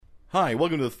Hi,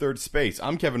 welcome to the Third Space.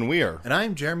 I'm Kevin Weir. And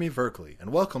I'm Jeremy Verkley, and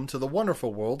welcome to the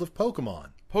wonderful world of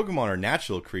Pokemon. Pokemon are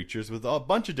natural creatures with a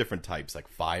bunch of different types, like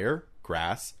fire,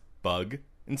 grass, bug,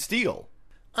 and steel.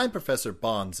 I'm Professor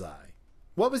Bonsai.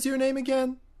 What was your name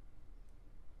again?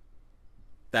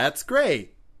 That's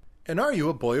great. And are you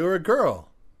a boy or a girl?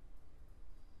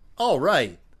 All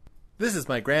right. This is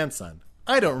my grandson.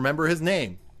 I don't remember his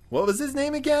name. What was his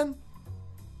name again?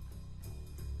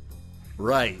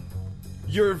 Right.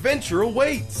 Your adventure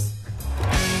awaits!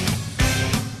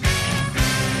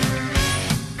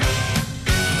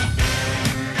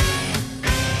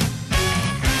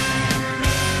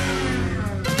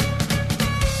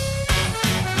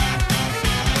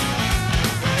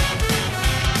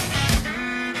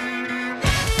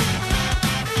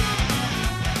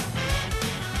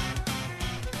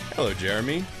 Hello,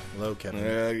 Jeremy. Hello,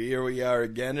 Kevin. Here we are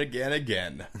again.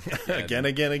 Again.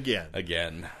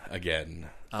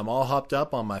 I'm all hopped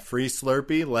up on my free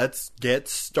Slurpee. Let's get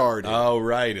started. Oh,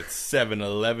 right. It's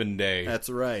 7-Eleven day. That's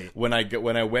right. When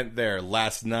I went there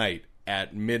last night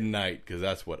at midnight, because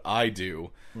that's what I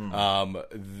do,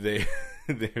 there's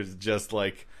just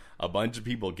like a bunch of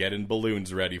people getting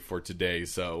balloons ready for today,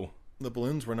 so... The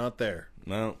balloons were not there.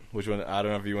 No, which one? I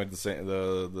don't know if you went to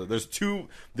the there's two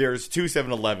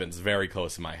 7-Elevens very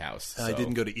close to my house. So. I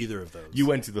didn't go to either of those. You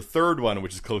went to the third one,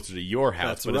 which is closer to your house,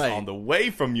 That's but right. It's on the way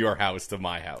from your house to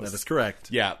my house. That is correct.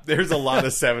 Yeah, there's a lot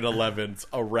of 7-Elevens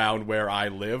around where I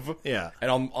live. Yeah. And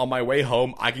on my way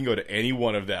home, I can go to any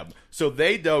one of them. So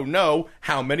they don't know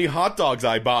how many hot dogs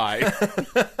I buy.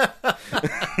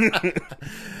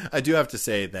 I do have to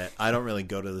say that I don't really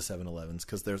go to the 7-Elevens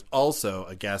because there's also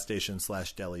a gas station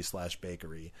 / deli /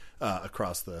 bakery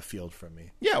across the field from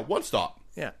me. Yeah, One Stop.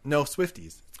 Yeah, no,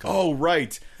 Swifties. It's called. Oh,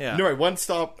 right. Yeah. No, right. One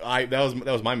Stop. That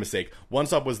was my mistake. One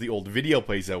Stop was the old video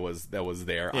place that was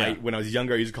there. Yeah. When I was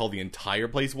younger, I used to call the entire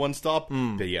place One Stop.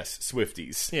 But yes,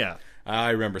 Swifties. Yeah. I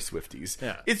remember Swifties.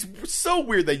 Yeah. It's so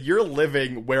weird that you're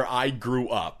living where I grew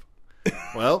up.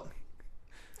 Well,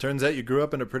 turns out you grew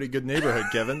up in a pretty good neighborhood,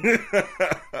 Kevin.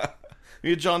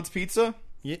 You had John's Pizza?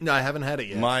 No, I haven't had it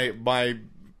yet. My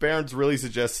parents really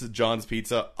suggested John's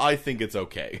Pizza. I think it's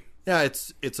okay. Yeah,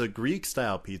 it's a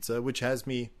Greek-style pizza, which has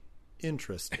me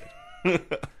interested.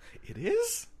 It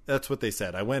is? That's what they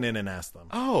said. I went in and asked them.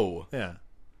 Oh. Yeah.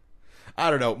 I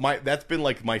don't know. That's been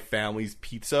like my family's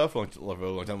pizza for a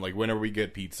long time. Like whenever we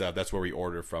get pizza, that's where we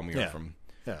order from. We are from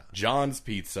John's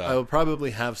Pizza. I will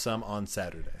probably have some on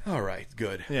Saturday. All right,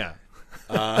 good. Yeah.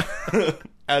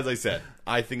 As I said,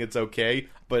 I think it's okay.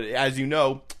 But as you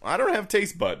know, I don't have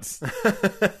taste buds.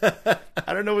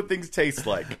 I don't know what things taste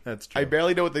like. That's true. I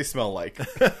barely know what they smell like.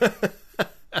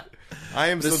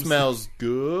 This smells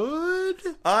good.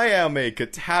 I am a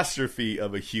catastrophe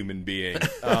of a human being.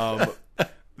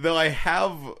 Though I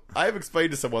have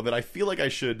explained to someone that I feel like I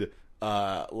should,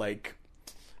 I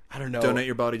don't know. Donate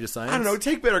your body to science? I don't know.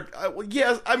 Take better. Well,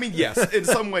 yes. I mean, yes. In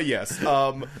some way, yes.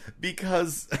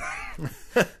 Because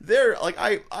what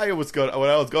I was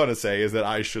going to say is that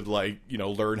I should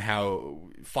learn how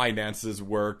finances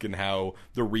work and how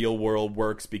the real world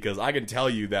works. Because I can tell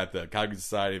you that the Cognitive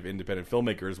Society of Independent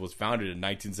Filmmakers was founded in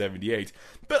 1978,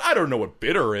 but I don't know what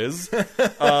bitter is.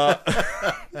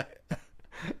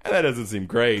 And that doesn't seem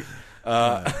great.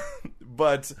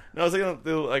 But I was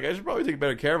thinking, I should probably take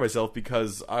better care of myself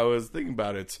because I was thinking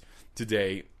about it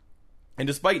today. And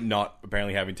despite not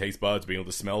apparently having taste buds, being able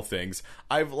to smell things,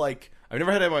 I've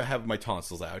never had to have my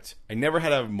tonsils out. I never had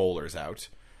to have molars out.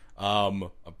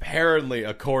 Apparently,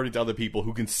 according to other people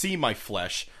who can see my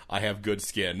flesh, I have good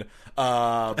skin.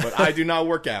 But I do not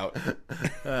work out.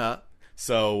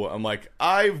 So I'm like,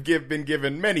 I've been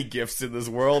given many gifts in this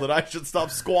world, and I should stop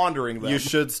squandering them. You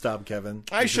should stop, Kevin.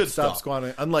 I should stop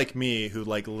squandering. Unlike me, who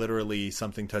literally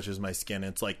something touches my skin,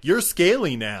 it's like you're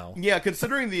scaly now. Yeah,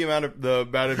 considering the amount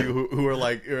of you who are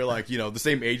the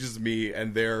same age as me,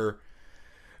 and they're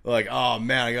like, oh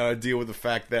man, I gotta deal with the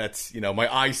fact that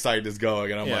my eyesight is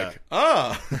going, and I'm like,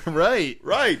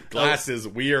 right, glasses,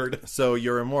 weird. So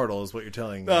you're immortal, is what you're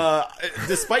telling me.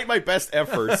 Despite my best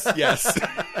efforts, yes.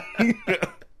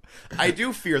 I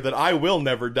do fear that I will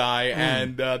never die,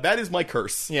 and that is my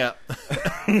curse. Yeah.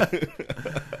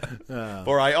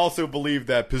 For I also believe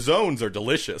that pizzones are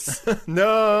delicious.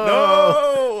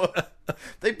 No!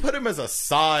 They put him as a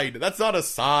side. That's not a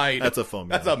side. That's a full meal.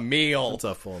 That's a meal. That's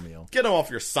a full meal. Get him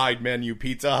off your side menu,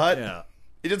 Pizza Hut. Yeah.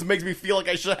 It just makes me feel like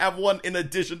I should have one in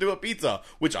addition to a pizza,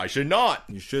 which I should not.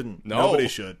 You shouldn't. No. Nobody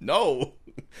should. No.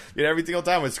 Every single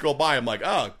time I scroll by, I'm like,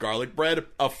 garlic bread,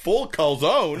 a full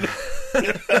calzone.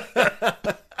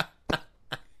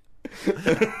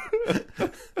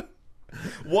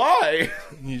 Why?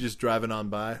 You just driving on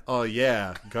by. Oh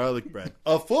yeah, garlic bread.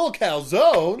 A full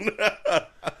calzone.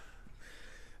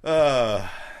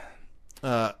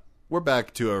 We're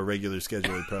back to our regular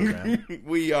scheduled program.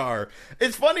 We are.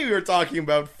 It's funny we were talking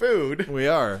about food We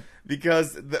are.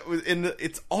 because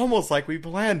it's almost like we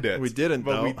planned it. We didn't,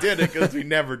 but though. we did it because we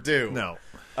never do. No.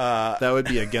 That would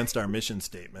be against our mission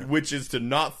statement. Which is to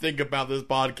not think about this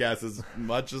podcast as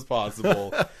much as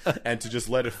possible, and to just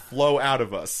let it flow out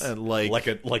of us, And like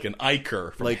an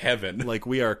ichor from heaven. Like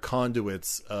we are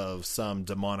conduits of some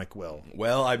demonic will.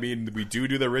 Well, I mean, we do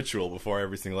the ritual before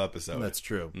every single episode. That's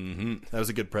true. Mm-hmm. That was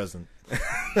a good present.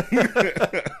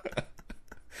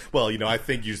 Well, I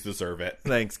think you deserve it.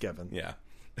 Thanks, Kevin. Yeah.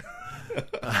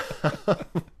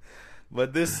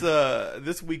 But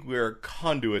this week we're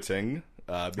conduiting,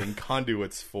 being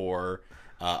conduits for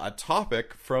a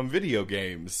topic from video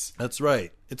games. That's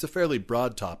right. It's a fairly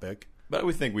broad topic. But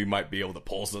we think we might be able to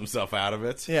pull some stuff out of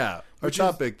it. Yeah. Our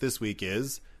topic this week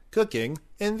is cooking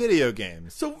in video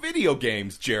games. So video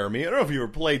games, Jeremy, I don't know if you ever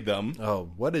played them. Oh,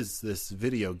 what is this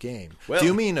video game? Well- Do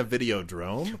you mean a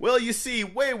Videodrome? Well, you see,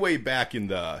 way back in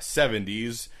the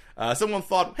 70s, someone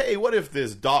thought, hey, what if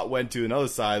this dot went to another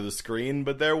side of the screen,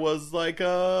 but there was like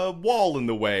a wall in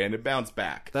the way and it bounced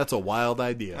back? That's a wild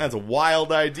idea. That's a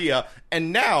wild idea.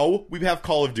 And now we have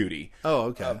Call of Duty.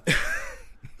 Oh, okay.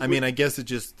 I mean, I guess it's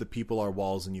just the people are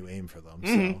walls and you aim for them.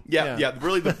 So. Yeah.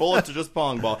 Really, the bullets are just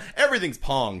Pong ball. Everything's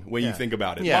Pong when you think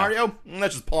about it. Yeah. Mario,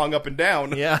 that's just Pong up and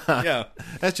down. Yeah. Yeah.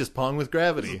 That's just Pong with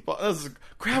gravity.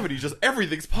 Gravity, just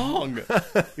everything's Pong.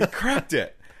 We cracked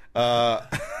it.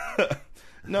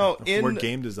 No, We're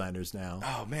game designers now.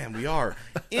 Oh man, we are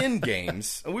in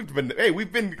games. We've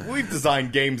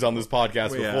designed games on this podcast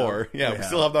We have. before. Yeah, We we have.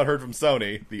 still have not heard from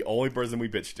Sony, the only person we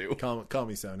pitched to. Call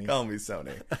me Sony. Call me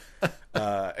Sony.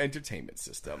 Entertainment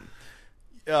system.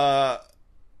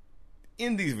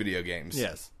 In these video games,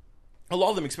 Yes. a lot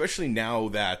of them, especially now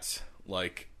that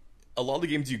a lot of the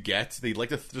games you get, they like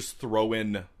to just throw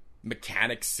in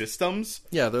mechanic systems.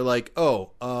 Yeah, they're like,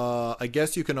 I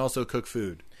guess you can also cook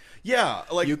food. Yeah,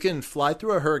 You can fly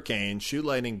through a hurricane, shoot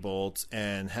lightning bolts,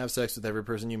 and have sex with every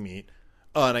person you meet.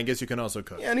 Oh, and I guess you can also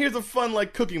cook. and here's a fun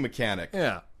cooking mechanic.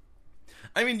 Yeah.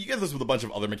 I mean, you get this with a bunch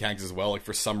of other mechanics as well. Like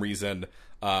for some reason,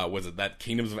 was it that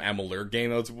Kingdoms of Amalur game?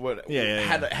 That was what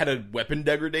had a weapon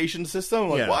degradation system.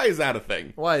 Like, Yeah. why is that a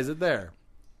thing? Why is it there?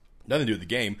 Nothing to do with the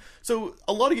game. So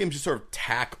a lot of games just sort of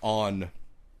tack on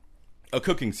a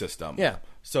cooking system. Yeah.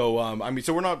 So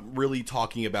so we're not really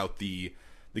talking about the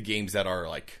games that are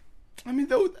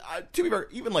though to be fair,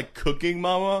 even Cooking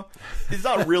Mama is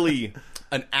not really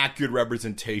an accurate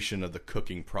representation of the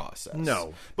cooking process.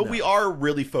 No. But we are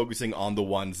really focusing on the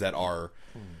ones that are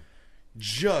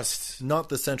just Not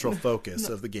the central focus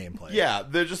of the gameplay. yeah,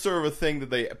 they're just sort of a thing that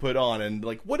they put on, and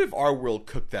what if our world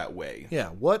cooked that way? Yeah,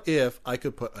 what if I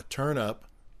could put a turnip,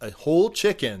 a whole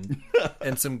chicken,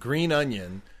 and some green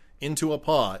onion into a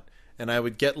pot, and I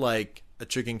would get a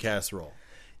chicken casserole?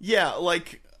 Yeah,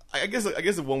 I guess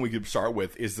the one we could start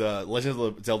with is Legend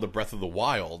of Zelda Breath of the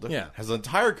Wild. Yeah. Has an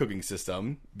entire cooking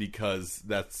system because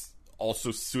that's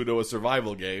also pseudo a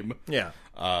survival game. Yeah.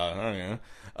 I don't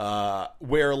know.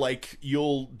 Where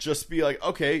you'll just be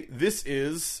okay, this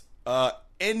is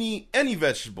any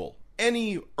vegetable,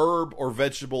 any herb or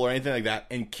vegetable or anything like that,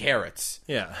 and carrots.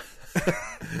 Yeah.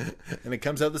 And it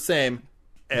comes out the same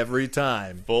every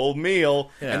time. Full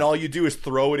meal, Yeah. and all you do is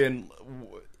throw it in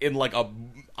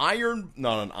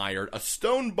a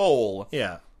stone bowl.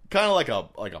 Yeah. Kind of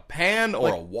like a pan or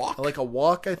a wok. Like a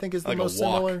wok, I think, is the Like most a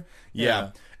wok. similar.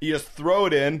 Yeah. You just throw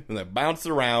it in and then bounce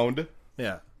around.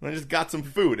 Yeah. And I just got some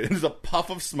food. And there's a puff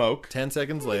of smoke. 10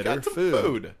 seconds later, Got some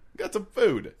food. Got some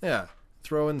food. Yeah.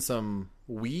 Throw in some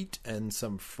wheat and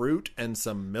some fruit and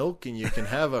some milk, and you can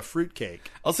have a fruit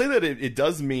cake. I'll say that it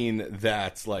does mean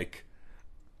that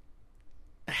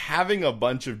having a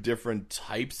bunch of different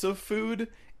types of food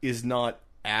is not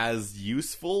as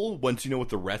useful once you know what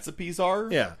the recipes are.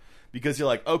 Yeah. Because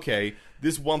you're okay,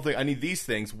 this one thing, I need these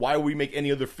things. Why would we make any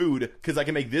other food? Because I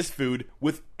can make this food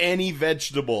with any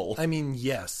vegetable. I mean,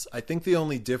 yes. I think the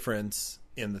only difference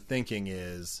in the thinking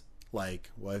is,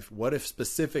 what if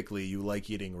specifically you like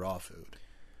eating raw food?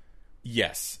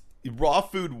 Yes. Raw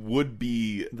food would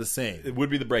be The same. It would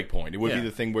be the break point. It would be Yeah.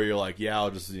 the thing where you're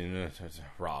I'll just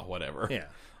raw, whatever. Yeah.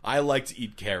 I like to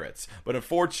eat carrots, but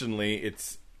unfortunately,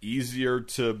 it's easier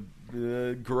to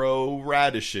grow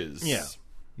radishes. Yeah.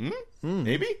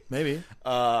 Maybe. Maybe.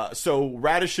 So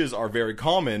radishes are very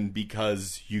common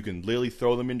because you can literally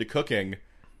throw them into cooking,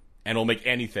 and it'll make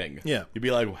anything. Yeah. You'd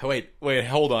be wait,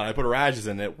 hold on. I put radishes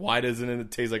in it. Why doesn't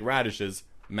it taste like radishes?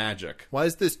 Magic. Why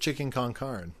is this chicken con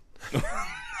carne?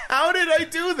 How did I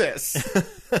do this?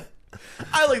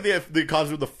 I like the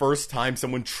concept of the first time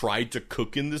someone tried to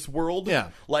cook in this world. Yeah.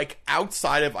 Like,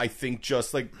 outside of, I think,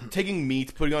 just, like, taking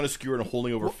meat, putting on a skewer, and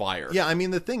holding over fire. Yeah, I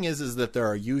mean, the thing is that there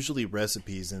are usually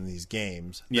recipes in these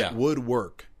games that would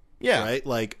work. Yeah. Right?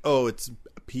 Like, oh, it's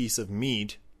a piece of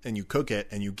meat, and you cook it,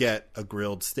 and you get a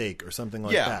grilled steak or something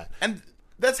like that. And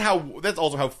that's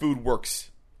also how food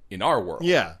works in our world.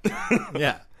 Yeah.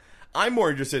 Yeah. I'm more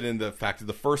interested in the fact that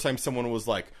the first time someone was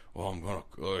like, well, I'm gonna,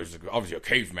 there's obviously a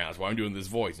caveman, that's why I'm doing this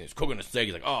voice, and he's cooking a steak,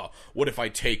 he's like, oh, what if I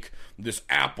take this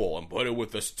apple and put it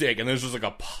with the stick, and there's just like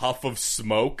a puff of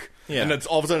smoke, and then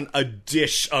all of a sudden a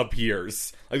dish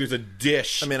appears. Like, there's a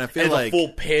dish, I mean, I feel and like a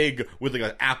full pig with like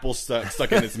an apple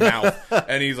stuck in his mouth,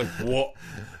 and he's like, what?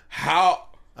 How?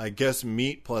 I guess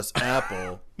meat plus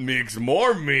apple makes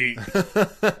more meat.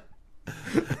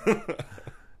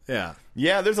 Yeah.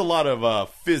 Yeah, there's a lot of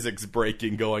physics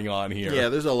breaking going on here. Yeah,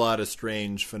 there's a lot of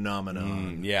strange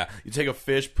phenomena. Yeah, you take a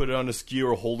fish, put it on a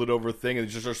skewer, hold it over a thing, and it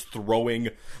just starts throwing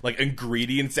like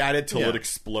ingredients at it till it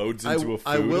explodes into a food.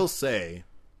 I will say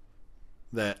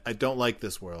that I don't like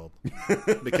this world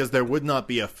because there would not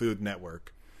be a Food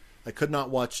Network. I could not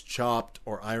watch Chopped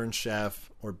or Iron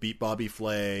Chef or Beat Bobby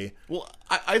Flay. Well,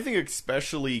 I think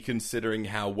especially considering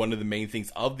how one of the main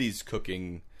things of these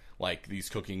cooking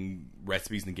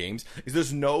recipes and games is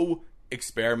there's no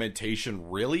experimentation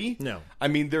really. No. I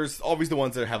mean, there's always the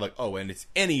ones that have like, oh, and it's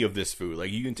any of this food.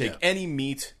 Like, you can take any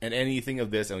meat and anything of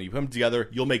this, and when you put them together,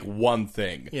 you'll make one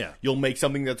thing. Yeah. You'll make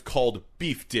something that's called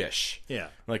beef dish. Yeah.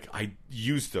 Like, I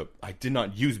did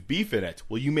not use beef in it.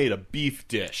 Well, you made a beef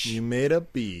dish. You made a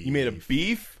beef. You made a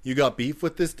beef? You got beef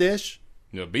with this dish?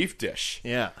 A beef dish.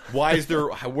 Yeah. Why is there?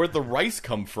 Where'd the rice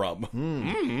come from?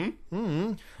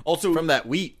 Also, From that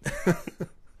wheat.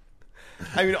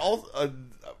 I mean,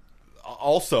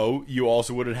 also, you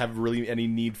also wouldn't have really any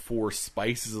need for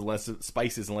spices unless it's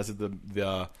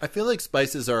the. I feel like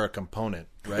spices are a component,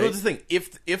 right? Well, that's the thing.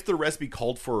 If the recipe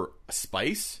called for a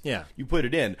spice, Yeah. you put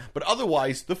it in. But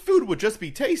otherwise, the food would just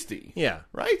be tasty. Yeah.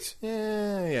 Right?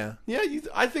 Yeah. Yeah.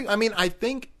 I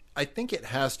think. I think it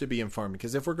has to be informed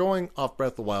because if we're going off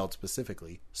Breath of the Wild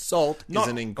specifically, salt is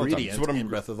an ingredient in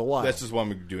Breath of the Wild. That's just what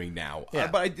I'm doing now. Yeah.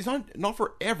 But it's not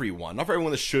for everyone. Not for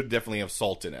everyone that should definitely have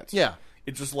salt in it. Yeah.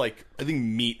 It's just like, I think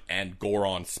meat and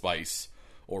Goron spice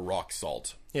or rock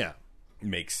salt Yeah.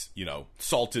 makes,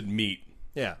 salted meat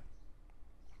Yeah.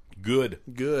 good.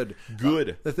 Good.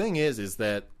 The thing is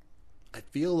that I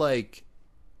feel like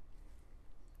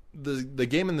the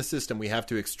game and the system, we have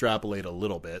to extrapolate a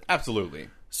little bit. Absolutely.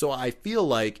 So I feel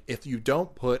like if you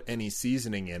don't put any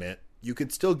seasoning in it, you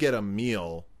could still get a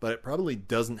meal, but it probably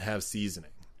doesn't have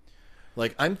seasoning.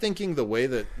 Like, I'm thinking the way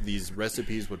that these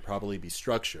recipes would probably be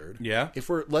structured. Yeah. If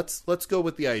let's go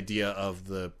with the idea of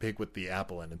the pig with the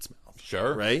apple in its mouth.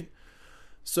 Sure. Right?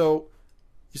 So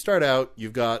you start out,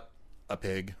 you've got a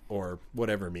pig or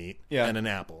whatever meat and an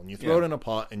apple, and you throw it in a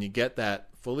pot and you get that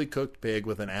fully cooked pig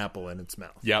with an apple in its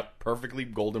mouth. Yep. Perfectly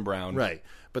golden brown. Right.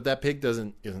 But that pig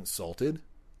isn't salted.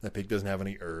 That pig doesn't have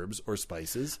any herbs or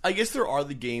spices. I guess there are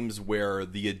the games where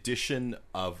the addition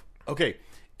of... Okay,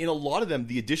 in a lot of them,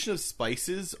 the addition of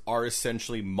spices are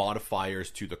essentially modifiers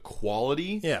to the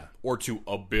quality or to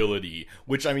ability.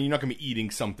 Which, I mean, you're not going to be eating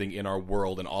something in our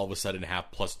world and all of a sudden have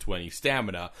plus 20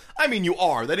 stamina. I mean, you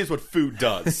are. That is what food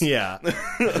does. Yeah.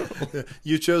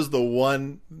 You chose the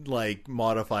one,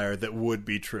 modifier that would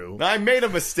be true. I made a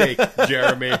mistake,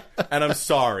 Jeremy, and I'm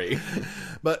sorry.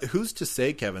 But who's to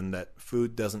say, Kevin, that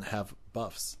food doesn't have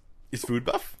buffs? Is food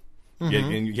buff?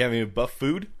 Mm-hmm. You have any buff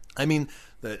food? I mean,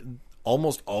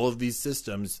 almost all of these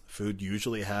systems, food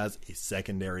usually has a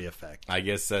secondary effect. I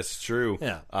guess that's true.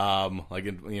 Yeah. Like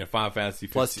in Final Fantasy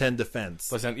 15. Plus 10 defense.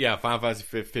 Plus 10, yeah, Final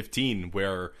Fantasy 15,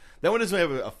 where that one doesn't have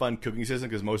a fun cooking system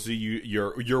because most of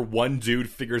your one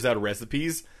dude figures out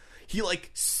recipes. He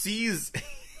sees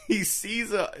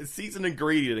an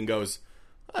ingredient and goes,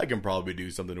 I can probably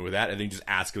do something with that, and then you just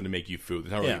ask him to make you food.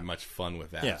 There's not really much fun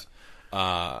with that.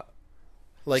 Yeah.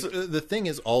 The thing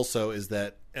is also is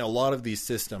that in a lot of these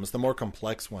systems, the more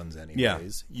complex ones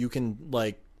anyways, you can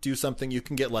do something. You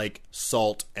can get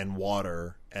salt and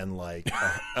water and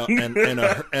and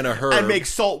a herb. And make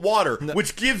salt water,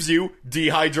 which gives you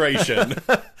dehydration.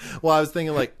 Well, I was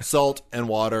thinking salt and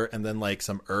water and then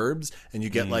some herbs, and you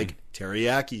get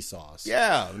teriyaki sauce.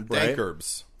 Yeah, dank right?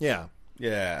 herbs. Yeah.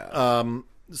 Yeah.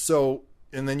 So,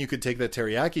 and then you could take that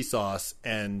teriyaki sauce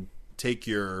and take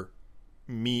your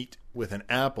meat with an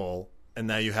apple, and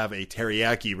now you have a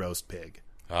teriyaki roast pig.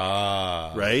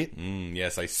 Ah. Right?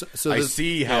 Yes, I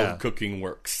see how cooking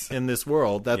works. In this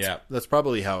world, that's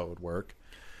probably how it would work.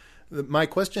 My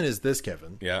question is this,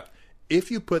 Kevin. Yeah. if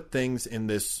you put things in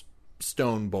this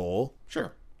stone bowl,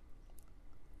 Sure.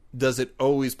 does it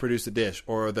always produce a dish,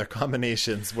 or are there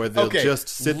combinations where they'll just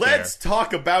sit Let's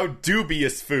talk about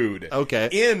dubious food. Okay.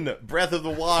 In Breath of the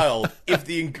Wild, if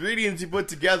the ingredients you put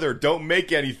together don't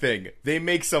make anything, they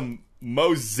make some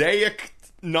mosaic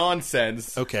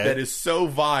nonsense that is so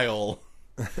vile.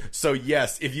 So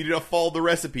yes, if you don't follow the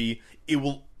recipe, it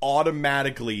will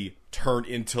automatically turn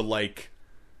into like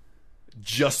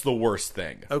just the worst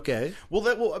thing. Okay. Well,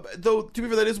 though to be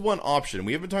fair, that is one option.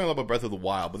 We have been talking a lot about Breath of the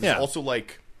Wild, but there's also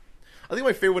like, I think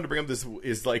my favorite one to bring up this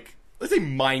is like, let's say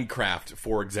Minecraft,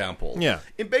 for example. Yeah.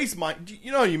 In base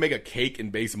you know how you make a cake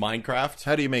in base Minecraft?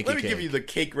 How do you make a cake? Let me give you the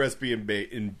cake recipe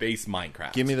in base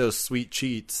Minecraft. Give me those sweet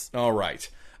cheats. All right.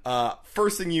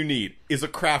 First thing you need is a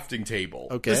crafting table.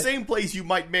 Okay. The same place you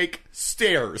might make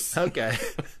stairs. Okay.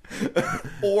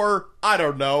 Or, I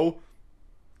don't know,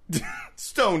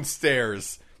 stone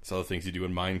stairs. It's all the things you do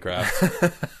in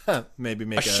Minecraft. Maybe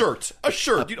make a shirt. A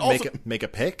shirt. You'd also make a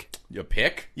pick. A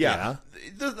pick? Yeah.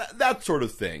 That sort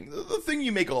of thing. The thing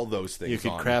you make all those things. You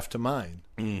could craft to mine.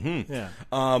 Mm-hmm. Yeah.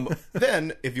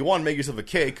 Then, if you want to make yourself a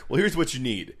cake, well, here's what you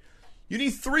need. You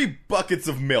need 3 buckets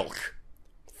of milk.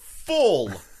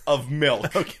 Full of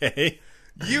milk. Okay.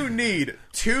 You need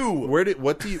 2.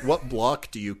 What block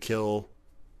do you kill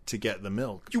to get the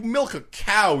milk? You milk a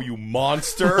cow, you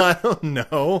monster. I don't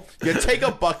know. You take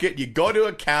a bucket, you go to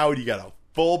a cow, and you got a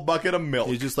full bucket of milk.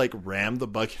 You just like ram the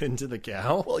bucket into the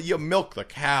cow? Well, you milk the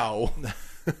cow.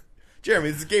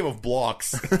 Jeremy, this is a game of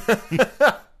blocks.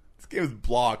 This game is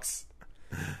blocks.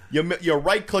 You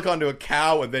right click onto a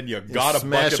cow and then you got a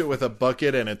smash bucket. it with a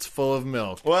bucket and it's full of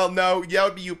milk. Well, no, that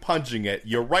would be you punching it.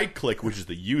 You right click, which is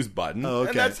the use button, and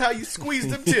that's how you squeeze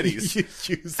them titties.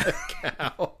 You use a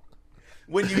cow.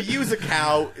 When you use a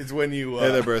cow is when you...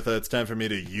 Hey there, Bertha. It's time for me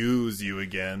to use you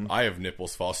again. I have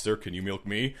nipples, Foster. Can you milk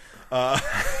me?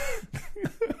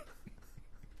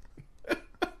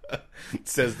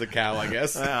 Says the cow, I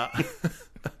guess. A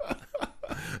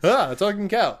talking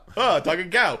cow. Talking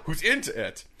cow. Who's into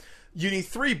it? You need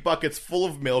 3 buckets full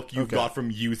of milk you got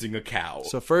from using a cow.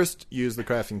 So first, use the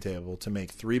crafting table to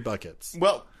make 3 buckets.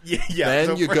 Well, yeah.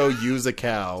 Then you go use a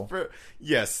cow.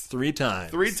 Yes. 3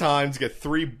 times. 3 times, get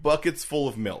 3 buckets full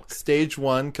of milk. Stage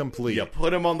 1 complete. You put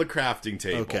them on the crafting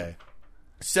table. Okay.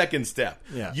 Second step.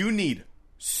 Yeah. You need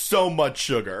so much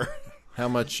sugar. How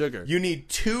much sugar? You need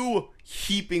 2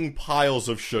 heaping piles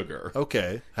of sugar.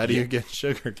 Okay. How do you get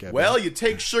sugar, Kevin? Well, you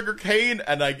take sugar cane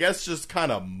and I guess just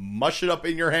kind of mush it up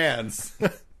in your hands.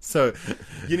 So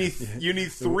you need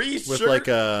 3 with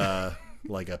sugar...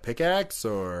 like a pickaxe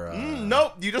or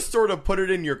nope, you just sort of put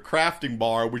it in your crafting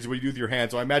bar, which is what you do with your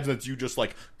hands. So I imagine that's you just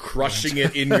like crushing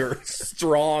it in your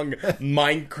strong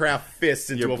Minecraft fists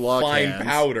into your a fine hands.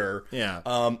 powder. Yeah.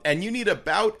 And you need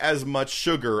about as much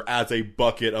sugar as a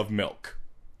bucket of milk.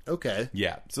 Okay.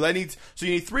 Yeah. So you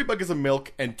need 3 buckets of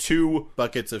milk and 2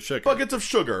 buckets of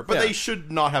sugar. But they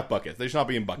should not have buckets. They should not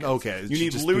be in buckets. Okay. You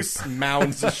need loose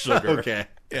mounds of sugar. Okay.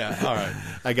 Yeah, all right.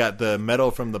 I got the metal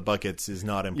from the buckets is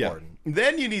not important. Yeah.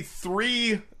 Then you need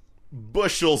 3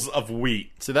 bushels of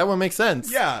wheat. So that one makes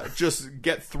sense. Yeah, just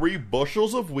get 3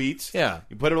 bushels of wheat. Yeah.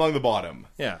 You put it along the bottom.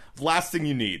 Yeah. Last thing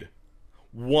you need,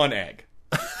 1 egg.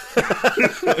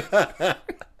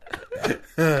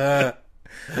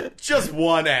 Just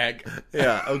 1 egg.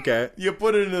 Yeah, okay. You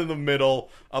put it in the middle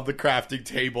of the crafting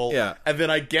table. Yeah. And then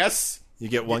I guess... You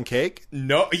get 1 cake?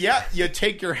 No, yeah, you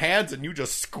take your hands and you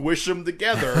just squish them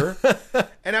together.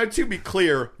 And now, to be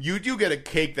clear, you do get a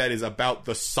cake that is about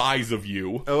the size of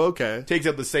you. Oh, okay. Takes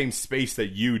up the same space that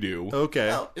you do. Okay.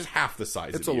 Well, it's half the size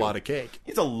of you. It's a lot of cake.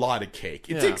 It's a lot of cake.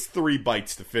 It takes 3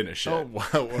 bites to finish it. Oh, wow.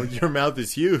 Well, your mouth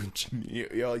is huge.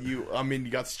 You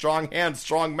got strong hands,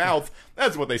 strong mouth.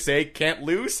 That's what they say. Can't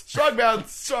lose. Strong hands,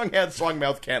 strong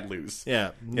mouth, can't lose.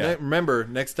 Yeah. Remember,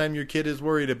 next time your kid is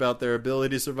worried about their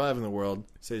ability to survive in the world,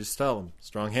 just tell them,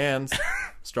 strong hands,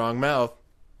 strong mouth,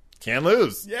 can't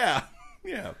lose. Yeah.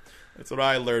 Yeah. That's what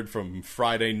I learned from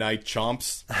Friday Night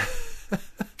Chomps.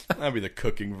 That'd be the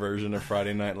cooking version of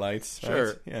Friday Night Lights. Right?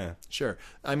 Sure. Yeah. Sure.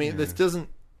 I mean, this doesn't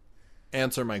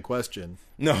answer my question.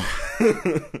 No.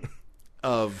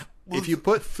 If you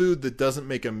put food that doesn't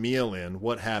make a meal in,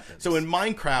 what happens? So in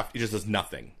Minecraft, it just does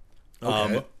nothing.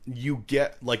 Okay. You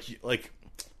get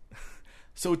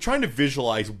so trying to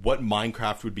visualize what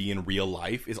Minecraft would be in real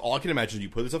life is all I can imagine. You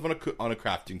put this up on a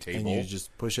crafting table, and you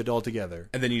just push it all together,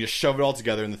 and then you just shove it all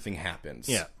together, and the thing happens.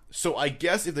 Yeah. So I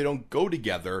guess if they don't go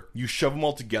together, you shove them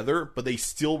all together, but they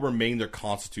still remain their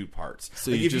constitute parts.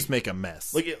 So like you just make a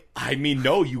mess.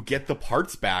 No, you get the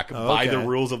parts back by the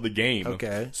rules of the game.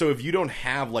 Okay. So if you don't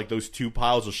have like those 2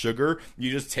 piles of sugar,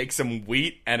 you just take some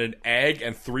wheat and an egg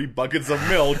and 3 buckets of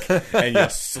milk and you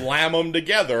slam them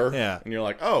together. Yeah. And you're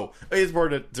like, oh, it's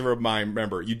important to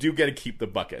remember, you do get to keep the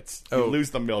buckets. You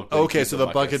lose the milk. Okay, so the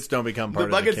buckets don't become part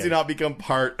of the cake. The buckets do not become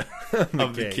part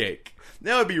of the cake.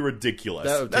 That would be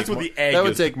ridiculous. That's what the egg. That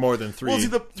would take more than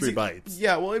three bites.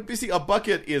 Yeah, well, you see, a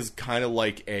bucket is kind of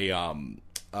like a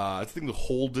thing to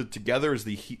hold it together is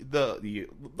the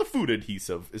food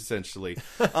adhesive essentially.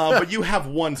 But you have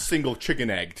one single chicken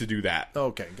egg to do that.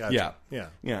 Okay, gotcha.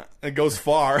 Yeah. It goes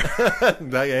far.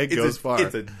 That egg goes far.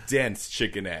 It's a dense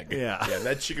chicken egg. Yeah.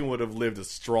 That chicken would have lived a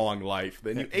strong life.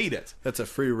 Then you ate it. That's a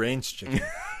free range chicken.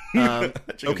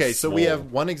 Okay, so we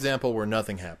have one example where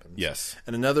nothing happens. Yes.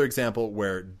 And another example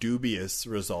where dubious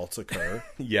results occur.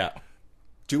 Yeah.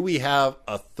 Do we have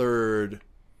a third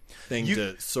thing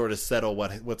to sort of settle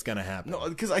what's going to happen? No,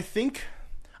 because I think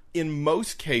in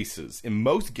most cases, in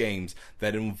most games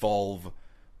that involve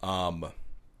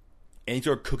any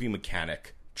sort of cooking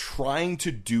mechanic, trying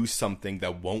to do something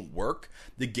that won't work,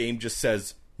 the game just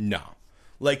says no.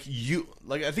 I think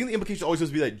the implication always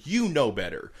supposed to be that you know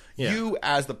better. Yeah. You,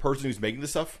 as the person who's making this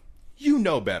stuff, you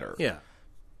know better. Yeah.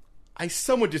 I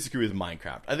somewhat disagree with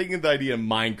Minecraft. I think the idea in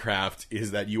Minecraft is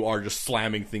that you are just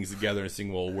slamming things together and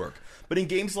seeing what will work. But in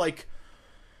games like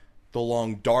The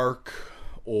Long Dark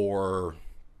or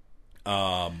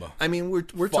we're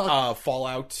talking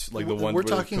Fallout, like the one we're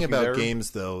talking about games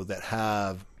though that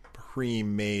have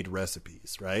pre-made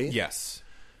recipes, right? Yes.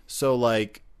 So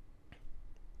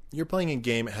you're playing a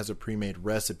game that has a pre-made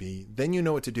recipe, then you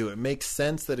know what to do. It makes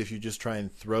sense that if you just try and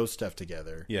throw stuff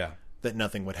together, that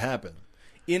nothing would happen.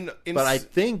 But I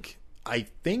think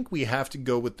we have to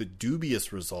go with the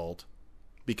dubious result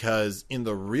because in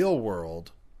the real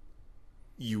world,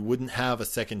 you wouldn't have a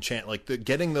second chance.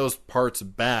 Getting those parts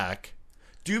back.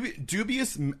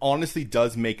 Dubious honestly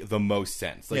does make the most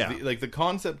sense. The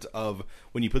concept of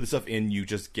when you put the stuff in, you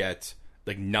just get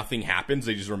nothing happens.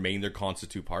 They just remain their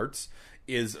constitute parts.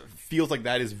 Feels like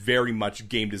that is very much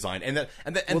game design, it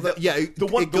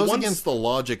goes against the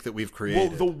logic that we've created.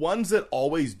 Well, the ones that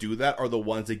always do that are the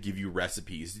ones that give you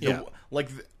recipes. Yeah.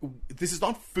 This is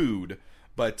not food,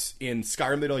 but in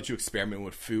Skyrim they don't let you experiment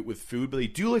with food, but they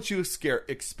do let you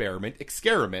experiment,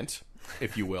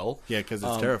 if you will. Yeah, because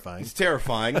it's terrifying. It's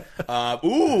terrifying.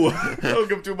 Ooh,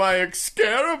 welcome to my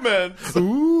experiment.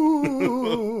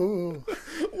 Ooh.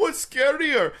 What's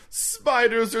scarier,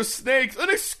 spiders or snakes? An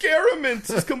experiment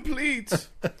is complete.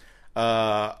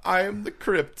 I am the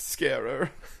crypt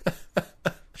scarer.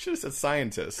 Should have said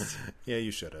scientist. Yeah,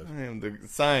 you should have. I am the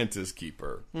scientist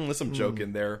keeper. There's some joke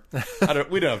in there.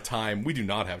 We don't have time. We do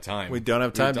not have time. We don't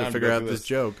have time to figure out this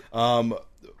joke.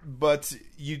 But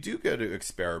you do get to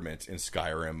experiment in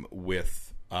Skyrim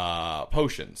with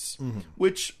potions,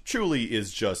 which truly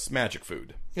is just magic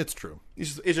food. It's true.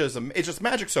 It's just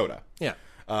magic soda. Yeah.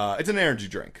 It's an energy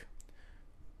drink.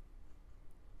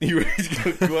 You ready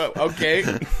to go out? Okay.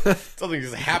 Something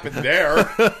just happened there.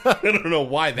 I don't know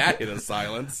why that hit a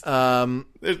silence.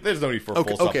 There's no need for a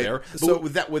full stop there. But so,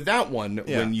 with that one,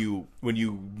 when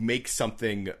you make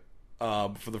something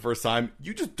for the first time,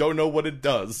 you just don't know what it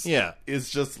does. Yeah. It's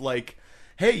just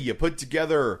hey, you put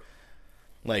together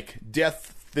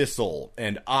Death Thistle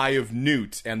and Eye of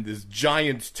Newt and this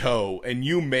giant toe, and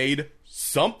you made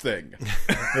something.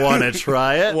 Want to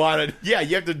try it? Yeah,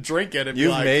 you have to drink it. And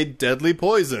You've made deadly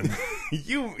poison.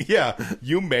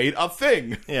 You made a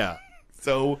thing. Yeah.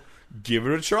 So give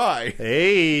it a try.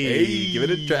 Hey, give it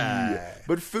a try.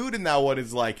 But food in that one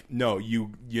is no,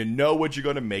 you know what you're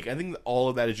going to make. I think all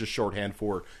of that is just shorthand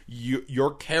for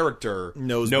your character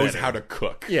knows how to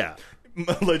cook. Yeah.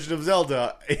 Legend of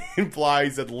Zelda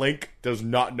implies that Link does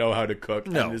not know how to cook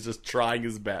and is just trying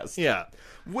his best. Yeah.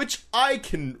 Which I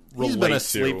can relate to. He's been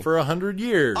asleep for 100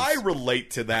 years. I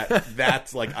relate to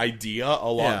that idea a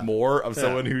lot more of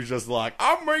someone who's just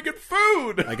I'm making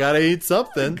food. I gotta eat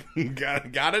something.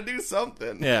 gotta do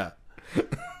something. Yeah.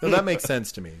 No, that makes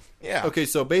sense to me. Yeah. Okay,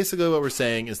 so basically what we're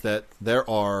saying is that there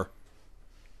are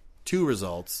 2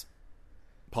 results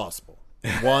possible.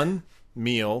 1,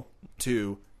 meal.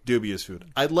 2, dubious food.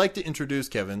 I'd like to introduce,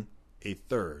 Kevin, a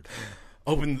third.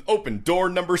 Open door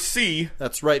number C.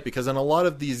 That's right, because in a lot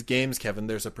of these games, Kevin,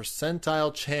 there's a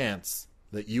percentile chance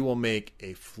that you will make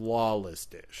a flawless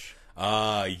dish.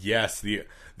 Yes, the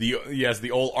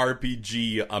old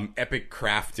RPG epic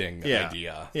crafting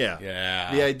idea.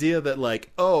 Yeah. The idea that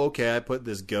I put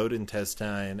this goat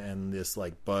intestine and this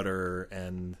butter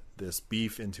and this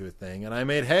beef into a thing, and I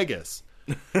made haggis,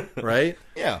 right?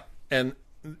 Yeah. And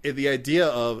the idea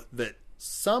of that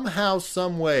somehow,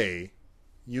 some way,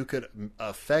 you could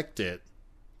affect it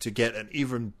to get an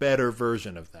even better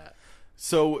version of that.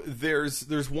 So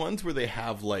there's ones where they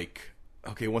have like,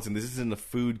 okay, once again, this isn't the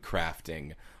food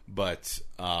crafting, but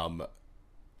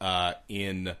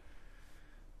in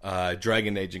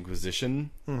Dragon Age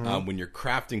Inquisition, when you're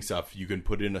crafting stuff, you can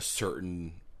put in a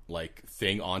certain like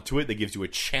thing onto it that gives you a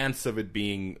chance of it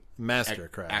being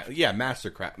Mastercraft.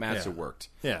 masterworked.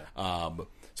 Yeah.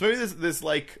 So maybe this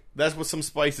like that's what some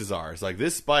spices are. It's like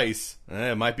this spice,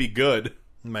 it might be good,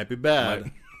 It might be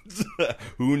bad.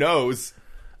 who knows?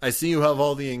 I see you have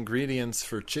all the ingredients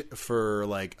for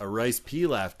like a rice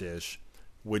pilaf dish.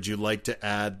 Would you like to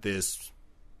add this?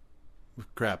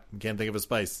 Crap, can't think of a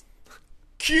spice.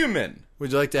 Cumin.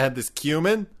 Would you like to add this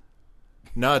cumin?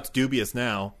 No, it's dubious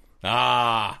now.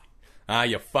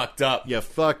 You fucked up. You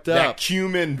fucked That up.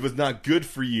 cumin was not good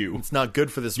for you. It's not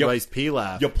good for this Yep. rice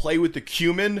pilaf. You play with the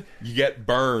cumin, you get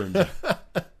burned.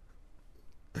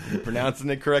 You pronouncing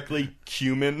it correctly?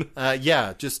 Cumin?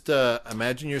 Yeah, just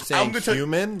imagine you're saying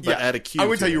cumin, but add a Q. I'm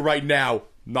going to to tell you it. right now,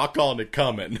 not calling it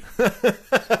cumin.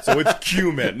 So it's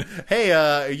cumin. Hey,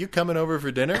 are you coming over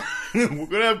for dinner? We're going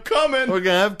to have cumin. We're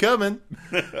gonna have cumin.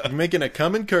 I'm making a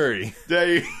cumin curry.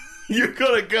 You're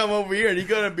going to come over here and you're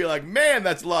going to be like, man,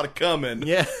 that's a lot of cumin.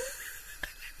 Yeah.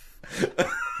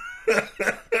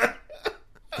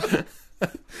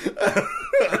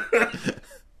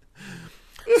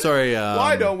 Sorry.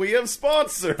 Why don't we have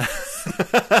sponsors?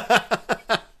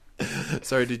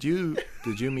 Sorry. Did you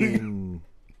mean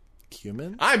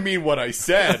cumin? I mean what I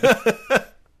said.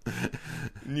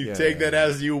 You take that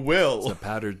as you will. It's a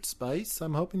powdered spice.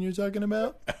 I'm hoping you're talking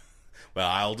about. Well,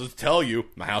 I'll just tell you,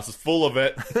 my house is full of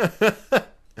it.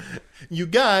 You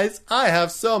guys, I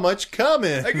have so much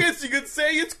cumin. I guess you could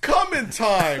say it's cumin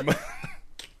time.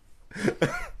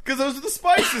 Because those are the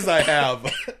spices I have.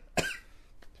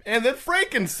 And then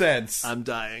frankincense. I'm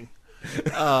dying.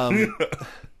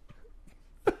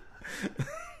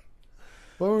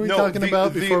 What were we talking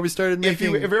about before we started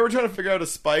making... If you're ever trying to figure out a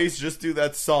spice, just do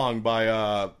that song by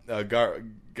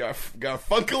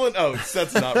Garfunkel and Oates.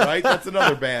 That's not right. That's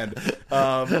another band.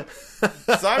 Simon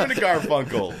and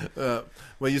Garfunkel.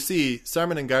 Well, you see,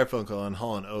 Simon and Garfunkel and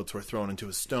Hall and Oates were thrown into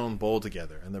a stone bowl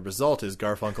together, and the result is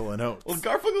Garfunkel and Oates. Well,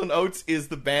 Garfunkel and Oates is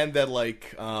the band that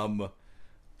like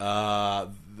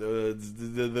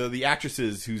the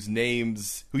actresses whose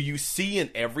names who you see in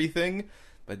everything,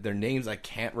 but their names I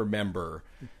can't remember.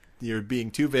 You're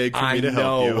being too vague for me to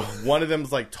help you. One of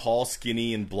them's like tall,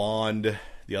 skinny, and blonde.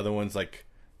 The other one's like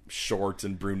short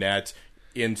and brunette.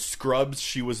 In Scrubs,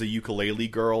 she was a ukulele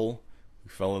girl who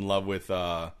fell in love with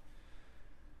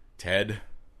Ted.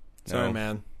 Sorry,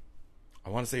 man. I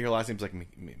want to say her last name's like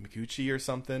Mikuchi or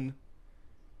something.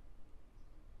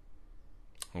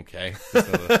 Okay.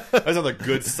 That's another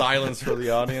good silence for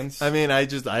the audience. I mean, I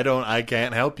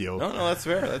can't help you. No, that's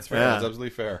fair. That's fair. Yeah. That's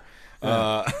absolutely fair.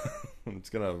 I'm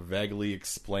just going to vaguely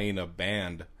explain a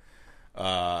band.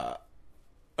 Okay.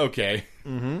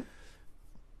 Mm-hmm.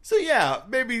 So yeah,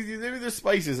 maybe there's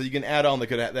spices that you can add on that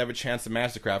could have a chance to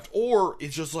Mastercraft, or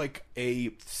it's just like a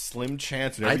slim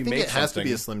chance. I think it has to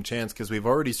be a slim chance because we've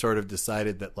already sort of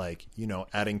decided that, like, you know,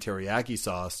 adding teriyaki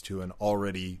sauce to an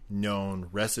already known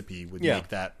recipe would make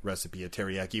that recipe a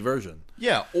teriyaki version.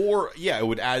 Yeah, or it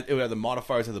would add the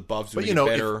modifiers and the buffs to But make you know,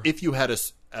 it better. if you had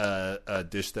a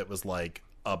dish that was like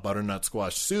a butternut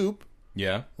squash soup,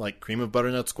 like cream of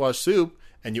butternut squash soup,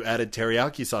 and you added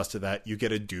teriyaki sauce to that, you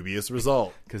get a dubious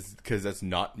result. Because that's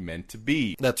not meant to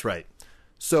be. That's right.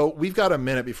 So we've got a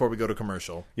minute before we go to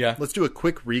commercial. Yeah. Let's do a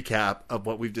quick recap of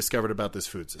what we've discovered about this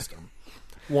food system.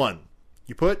 1,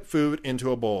 you put food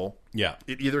into a bowl. Yeah.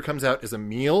 It either comes out as a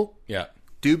meal, Yeah.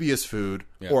 dubious food,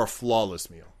 or a flawless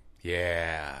meal.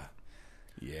 Yeah.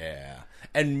 Yeah.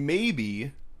 And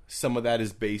maybe some of that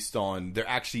is based on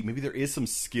maybe there is some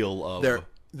skill of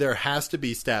There has to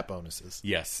be stat bonuses.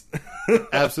 Yes.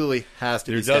 Absolutely has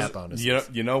to be stat bonuses.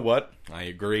 You know what? I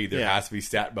agree. There has to be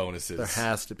stat bonuses. There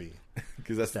has to be.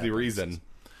 Because that's the reason.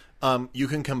 You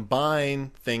can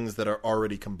combine things that are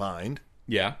already combined.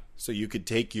 Yeah. So you could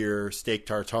take your steak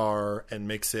tartare and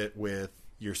mix it with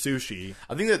your sushi.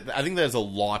 I think that is a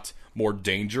lot more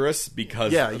dangerous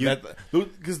because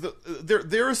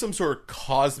there is some sort of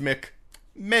cosmic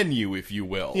menu, if you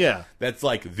will. Yeah. That's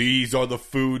like, these are the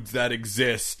foods that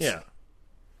exist. Yeah.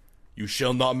 You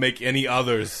shall not make any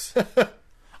others.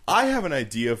 I have an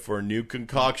idea for a new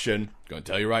concoction. Going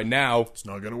to tell you right now. It's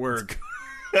not going to work.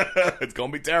 It's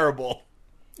going to be terrible.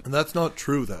 And that's not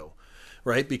true, though.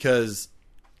 Right? Because,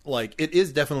 like, it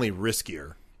is definitely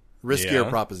riskier. Riskier Yeah.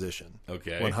 proposition.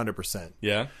 Okay. 100%.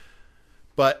 Yeah.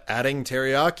 But adding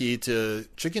teriyaki to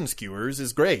chicken skewers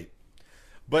is great.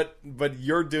 But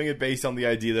you're doing it based on the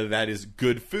idea that that is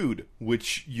good food,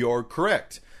 which you're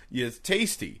correct. It's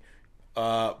tasty.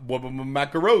 What about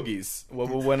macarogis? What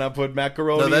about when I put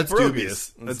macaroni? No, that's in pierogies? dubious.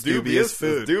 That's That's dubious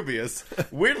food. That's dubious.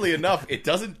 Weirdly enough, it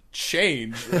doesn't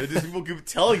change. Just people keep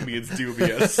telling me it's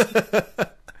dubious.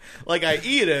 Like I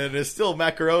eat it and it's still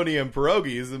macaroni and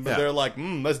pierogies, and they're like,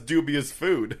 that's dubious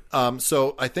food.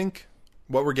 So I think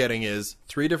what we're getting is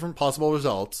 3 different possible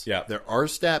results. Yeah. There are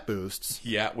stat boosts.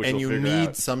 Yeah, which and we'll you figure need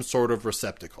out. some sort of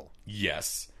receptacle.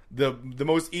 Yes. The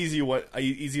most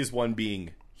easiest one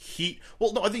being heat.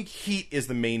 Well, no, I think heat is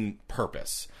the main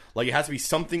purpose. Like it has to be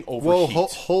something over Well,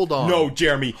 heat. hold on. No,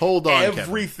 Jeremy. Hold on,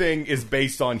 Everything is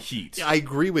based on heat. I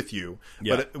agree with you,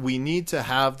 Yeah. but we need to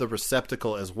have the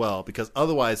receptacle as well, because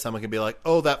otherwise someone can be like,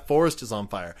 oh, that forest is on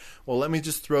fire. Well, let me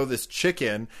just throw this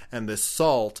chicken and this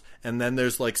salt, and then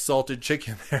there's like salted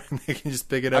chicken there, and they can just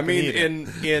pick it up I mean, and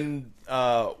eat it. in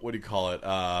what do you call it?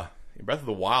 In Breath of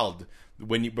the Wild,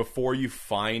 before you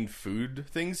find food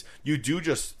things, you do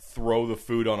just throw the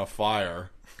food on a fire,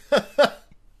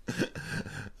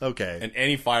 Okay. and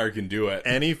any fire can do it.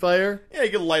 Any fire? Yeah,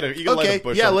 you can light a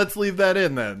bush. Yeah, on- let's leave that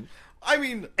in then. I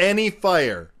mean, Any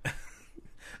fire. res-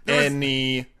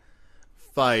 Any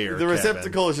fire. the Kevin.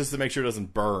 receptacle is just to make sure it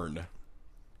doesn't burn.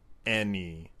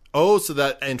 Any. Oh, so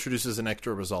that introduces an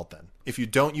extra result then. If you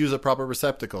don't use a proper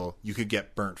receptacle, you could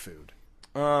get burnt food.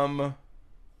 No,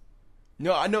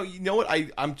 I know. You know what?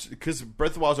 I'm because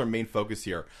Breath of the Wild is our main focus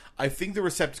here. I think the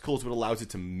receptacle is what allows it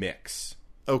to mix.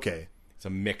 Okay. It's a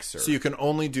mixer. So you can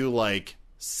only do like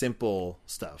simple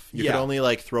stuff. You Yeah. can only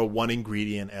like throw one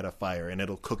ingredient at a fire and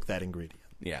it'll cook that ingredient.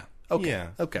 yeah. Okay. Yeah.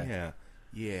 Okay. Yeah.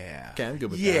 Yeah. Okay, I'm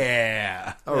good with that.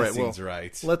 Yeah. All that right, seems well,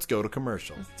 right. Let's go to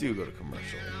commercial. Do go to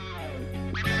commercial.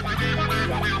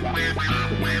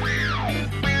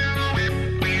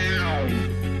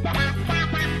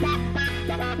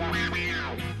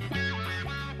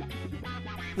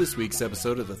 This week's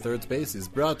episode of The Third Space is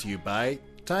brought to you by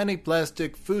tiny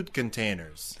plastic food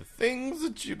containers. Things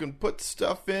that you can put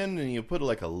stuff in, and you put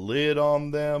like a lid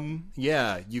on them.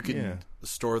 Yeah, you can Yeah.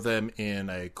 store them in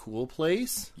a cool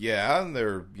place. Yeah, and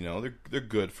they're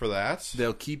good for that.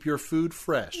 They'll keep your food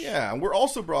fresh. Yeah, and we're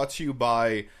also brought to you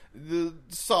by the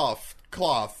soft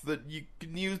cloth that you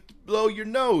can use to blow your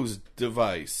nose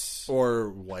device. Or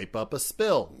wipe up a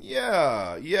spill.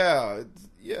 Yeah,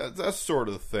 that sort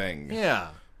of thing. Yeah.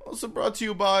 Also brought to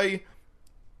you by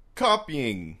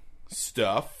copying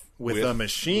stuff With a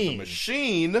machine. With a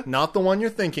machine. Not the one you're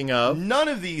thinking of. None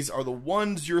of these are the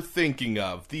ones you're thinking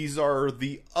of. These are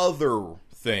the other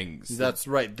things That's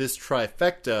right. This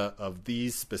trifecta of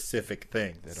these specific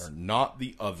things. that are not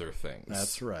the other things.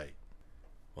 That's right.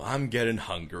 Well, I'm getting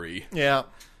hungry. Yeah.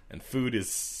 And food is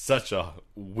such a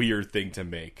weird thing to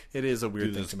make. It is a weird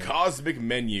Do thing this to make. cosmic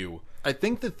menu. I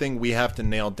think the thing we have to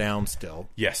nail down still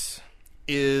Yes.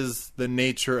 is the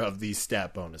nature of these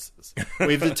stat bonuses.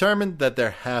 We've determined that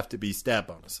there have to be stat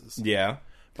bonuses. Yeah.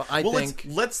 But I Well, think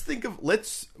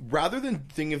let's rather than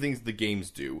think of things the games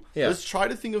do, Yeah. let's try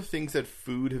to think of things that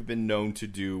food have been known to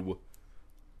do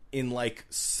in like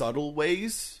subtle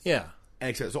ways. yeah,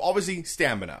 So obviously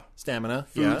stamina. stamina.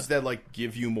 Foods that like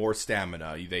give you more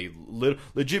stamina. They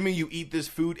legitimately you eat this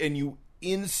food and you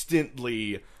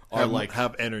instantly are like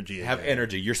have energy. have again.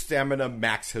 energy. Your stamina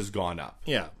max has gone up.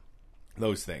 Yeah,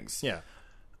 Those things. yeah.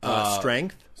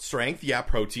 Strength. Strength, yeah,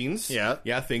 proteins. Yeah.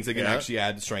 Yeah, things that can Yeah. actually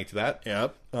add strength to that.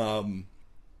 Yep.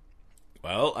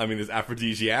 Well, I mean, there's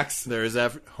aphrodisiacs. There is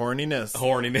horniness.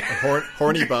 Horny.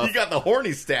 Horny buff. You got the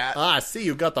horny stat. I see.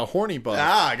 You got the horny buff.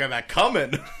 I got that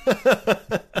coming.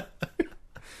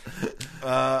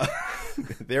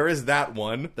 There is that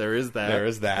one. There is that. There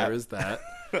is that. There is that.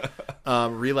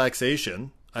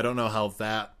 Relaxation. I don't know how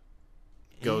that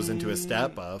goes into a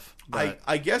stat buff. But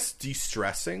I guess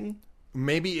de-stressing.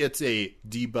 maybe it's a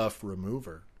debuff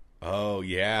remover. Oh,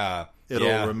 yeah. It'll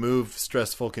yeah. remove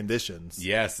stressful conditions.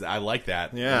 Yes, I like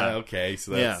that. Yeah. Okay,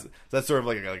 so Yeah. that's sort of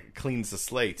like cleans the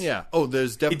slate. Yeah. Oh,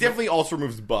 there's It definitely. definitely also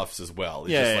removes buffs as well.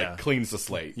 It Yeah, just yeah. like cleans the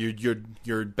slate.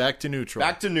 You're back to neutral.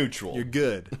 Back to neutral. You're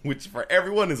good. Which for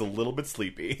everyone is a little bit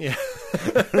sleepy. Yeah.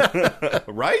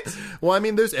 Right? Well, I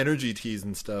mean, there's energy teas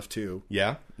and stuff too.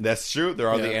 Yeah, that's true. There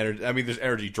are the Yeah. energy. I mean, there's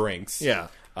energy drinks. Yeah.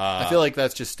 I feel like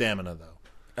that's just stamina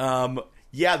though.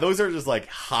 Yeah, those are just like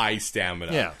high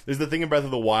stamina. Yeah. There's the thing in Breath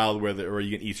of the Wild where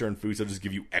you can eat certain foods that just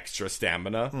give you extra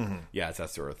stamina. Mm-hmm. Yeah, it's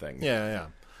that sort of thing. Yeah,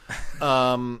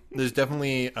 There's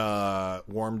definitely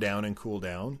warm down and cool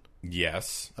down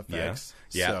Yes. effects.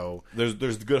 Yeah. So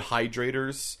There's good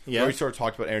hydrators. Yeah. We already sort of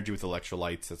talked about energy with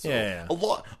electrolytes. That's Yeah.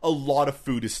 A lot of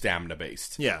food is stamina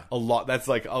based. Yeah. A lot. That's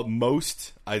like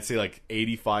most. I'd say like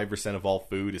 85% of all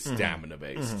food is stamina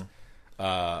based.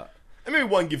 And maybe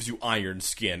one gives you iron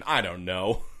skin. I don't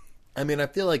know. I mean, I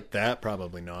feel like that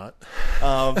probably not.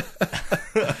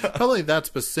 Probably that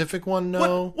specific one.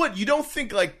 No, What? You don't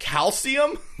think like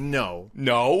calcium? no,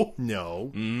 No.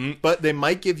 no. But they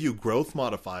might give you growth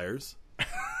modifiers.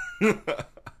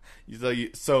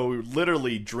 So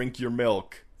literally drink your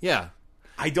milk. Yeah.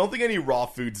 I don't think any raw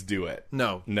foods do it.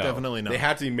 No, definitely not. They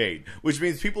have to be made, which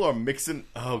means people are mixing.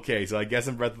 Okay, so I guess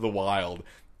in Breath of the Wild,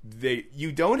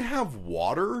 you don't have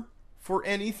water for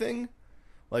anything.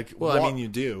 Like, Well, I mean, you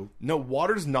do. No,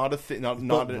 water's not a thing.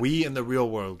 But we in the real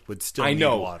world would still I need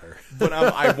know water. But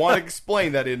I want to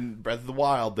explain that in Breath of the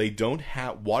Wild, they don't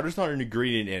have water's not an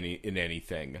ingredient in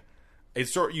anything.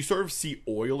 It's you sort of see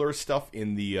oil or stuff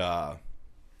in the, I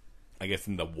guess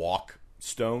in the walk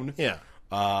stone. Yeah.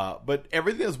 But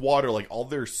everything is water. Like all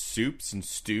their soups and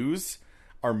stews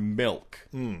are milk,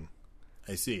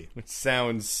 I see. which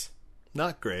sounds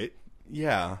Not great.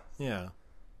 yeah. Yeah.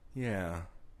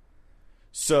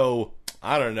 So,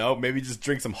 I don't know, maybe just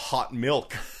drink some hot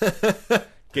milk.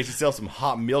 Get yourself some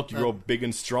hot milk, you grow big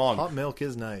and strong. Hot milk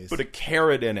is nice. Put a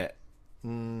carrot in it.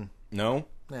 No?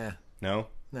 Nah. No?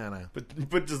 No.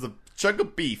 But just a chunk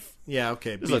of beef. Yeah,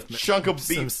 okay. Just a chunk of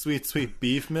beef. Some sweet, sweet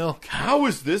beef milk. How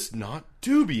is this not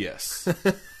dubious?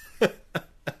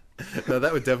 No,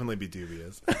 that would definitely be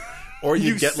dubious. Or You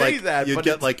you'd get say like that, you'd but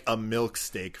get it's- like a milk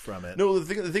steak from it. No,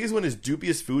 the thing is when it's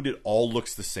dubious food, it all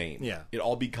looks the same. Yeah. It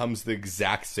all becomes the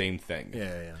exact same thing.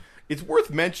 Yeah. It's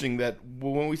worth mentioning that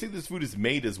when we say this food is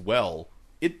made as well,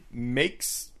 it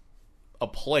makes a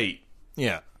plate.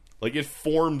 Yeah. Like it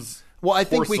forms. Well, I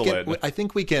think porcelain.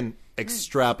 we can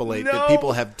extrapolate No, that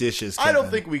people have dishes. I don't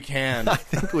Kevin. think we can. I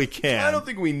think we can. I don't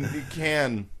think we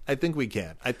can. I think we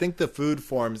can. I think the food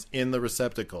forms in the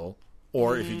receptacle,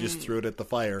 or if you just threw it at the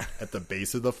fire, at the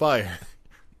base of the fire,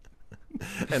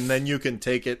 and then you can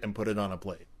take it and put it on a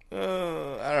plate.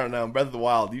 I don't know. Breath of the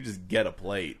Wild, you just get a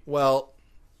plate. Well,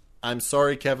 I'm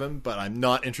sorry, Kevin, but I'm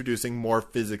not introducing more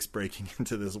physics breaking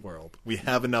into this world. We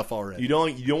have enough already. You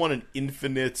don't want an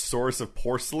infinite source of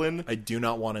porcelain. I do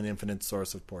not want an infinite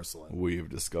source of porcelain. We've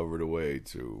discovered a way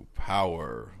to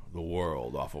power the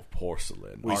world off of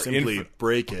porcelain. We simply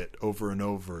break it over and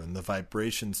over, and the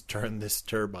vibrations turn this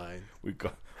turbine. We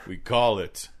call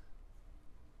it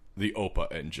the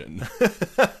Opa engine.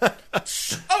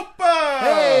 Opa!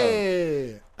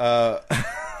 Hey!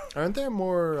 Aren't there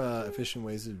more efficient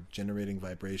ways of generating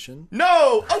vibration?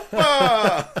 No!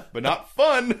 Opa! But not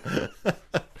fun.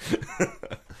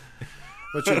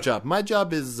 What's your job? My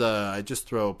job is I just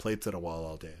throw plates at a wall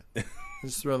all day. I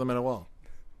just throw them at a wall.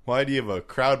 Why do you have a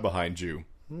crowd behind you?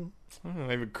 I don't know,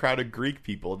 I have a crowd of Greek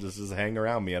people just hang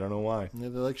around me. I don't know why. Yeah,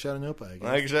 they're like Shadanopa, I guess.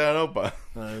 Like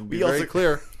Shadanopa. Be very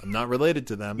clear. I'm not related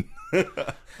to them.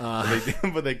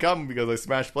 But they come because I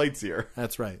smash plates here.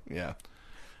 That's right. Yeah.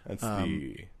 That's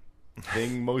the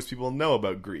thing most people know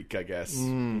about Greek, I guess.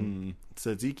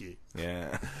 Tzatziki.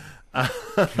 Yeah.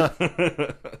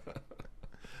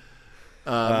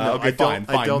 No, okay, fine.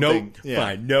 yeah.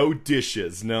 Fine. No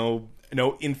dishes. No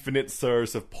infinite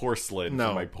source of porcelain No.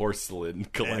 for my porcelain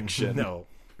collection. And no,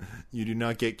 you do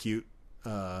not get cute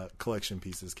collection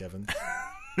pieces, Kevin.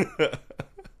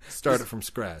 Start it from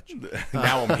scratch.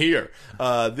 Now I'm here.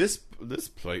 This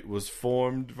plate was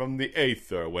formed from the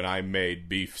aether when I made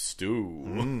beef stew.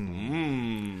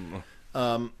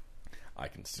 I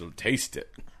can still taste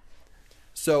it.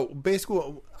 So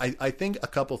basically, I think a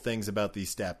couple things about these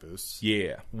stat boosts.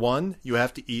 Yeah. One, you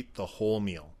have to eat the whole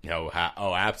meal. Oh,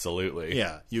 absolutely.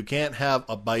 Yeah, you can't have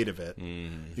a bite of it.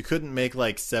 You couldn't make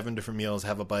like 7 different meals,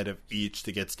 have a bite of each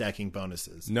to get stacking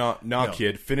bonuses. No,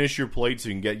 kid. Finish your plate so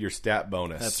you can get your stat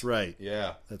bonus. That's right.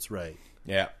 Yeah. That's right.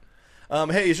 Yeah.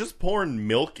 Hey, is just pouring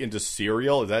milk into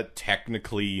cereal, is that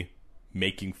technically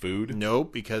making food? No,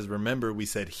 because remember we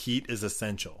said heat is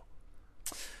essential.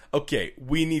 Okay,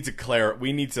 we need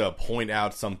to point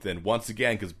out something once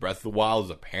again, because Breath of the Wild is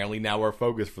apparently now our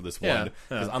focus for this one.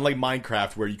 Because unlike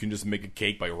Minecraft, where you can just make a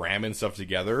cake by ramming stuff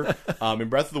together, in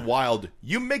Breath of the Wild,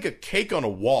 you make a cake on a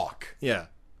walk. Yeah.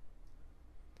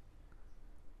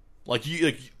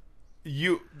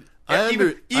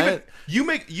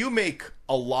 You make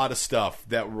a lot of stuff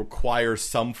that requires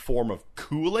some form of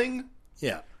cooling.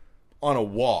 Yeah. On a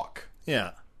walk.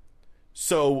 Yeah.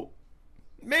 So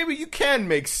maybe you can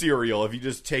make cereal if you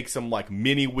just take some like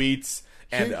mini wheats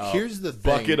and here's the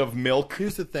bucket thing. of milk.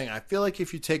 Here's the thing. I feel like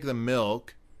if you take the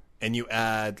milk and you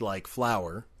add like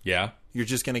flour, Yeah. you're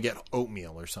just going to get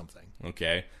oatmeal or something.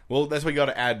 Okay. Well, that's why you got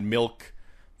to add milk,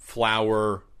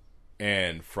 flour,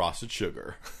 and frosted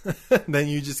sugar. Then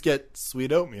you just get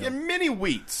sweet oatmeal. Yeah, mini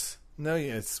wheats. No,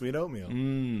 yeah, it's sweet oatmeal.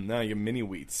 No, you mini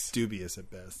wheats. Dubious at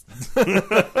best.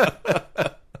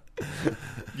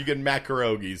 You get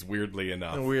macaronis, weirdly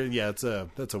enough. Weird. Yeah, that's a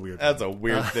weird. That's a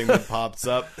weird thing that pops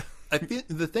up. I feel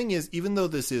the thing is, even though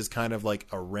this is kind of like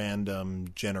a random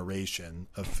generation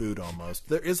of food almost,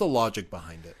 there is a logic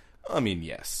behind it. I mean,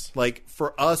 yes. Like,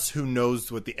 for us who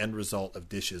knows what the end result of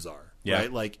dishes are, Yeah.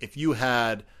 right? Like, if you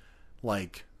had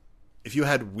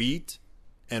wheat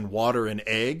and water and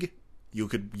egg, you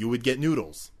would get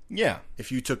noodles. Yeah.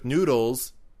 If you took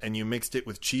noodles and you mixed it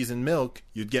with cheese and milk,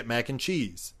 you'd get mac and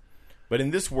cheese. But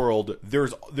in this world,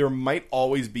 there might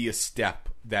always be a step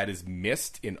that is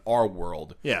missed in our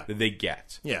world Yeah. that they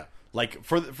get. Yeah. Like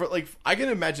for like I can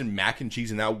imagine mac and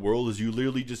cheese in that world is you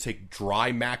literally just take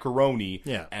dry macaroni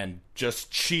Yeah. and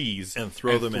just cheese And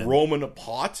throw them in a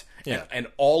pot Yeah. and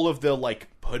all of the like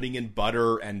putting in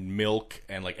butter and milk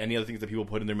and like any other things that people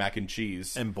put in their mac and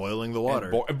cheese And boiling the water.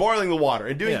 and boiling the water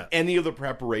and doing Yeah. any of the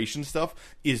preparation stuff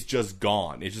is just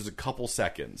gone. It's just a couple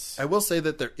seconds. I will say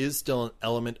that there is still an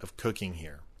element of cooking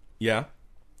here. Yeah.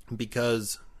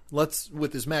 Because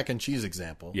with this mac and cheese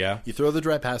example, Yeah. you throw the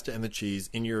dry pasta and the cheese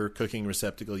in your cooking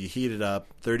receptacle, you heat it up,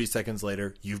 30 seconds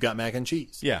later, you've got mac and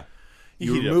cheese. Yeah.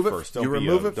 You heat remove it it up first. you Don't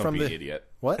remove it don't from be the an idiot.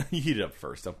 What? You heat it up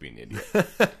first. Don't be an idiot.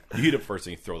 You heat it first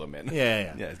and you throw them in.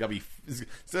 Yeah. Yeah, it's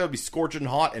gotta be scorching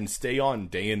hot and stay on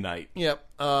day and night. Yep.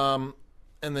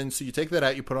 And then so you take that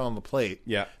out, you put it on the plate.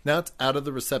 Yeah. Now it's out of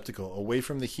the receptacle, away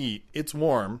from the heat. It's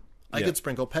warm. I Yeah. could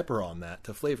sprinkle pepper on that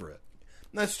to flavor it.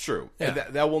 That's true. Yeah.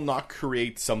 And that will not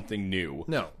create something new.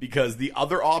 No. Because the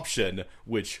other option,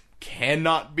 which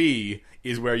cannot be,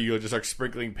 is where you just start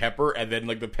sprinkling pepper and then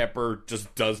like the pepper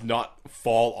just does not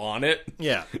fall on it.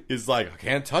 Yeah. It's like, I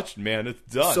can't touch it, man. It's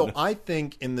done. So I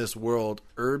think in this world,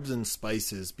 herbs and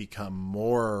spices become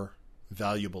more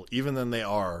valuable even than they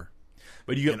are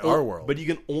But you in our world. But you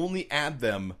can only add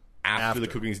them after the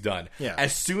cooking's done. Yeah.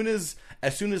 As soon as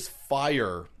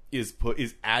fire is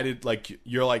added, like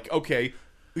you're like, okay,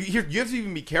 you have to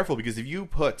even be careful because if you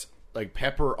put like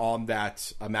pepper on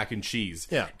that mac and cheese,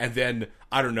 Yeah. and then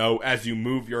I don't know, as you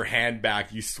move your hand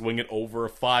back, you swing it over a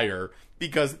fire.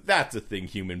 Because that's a thing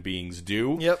human beings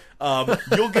do. Yep.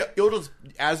 You'll just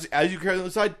as you carry it on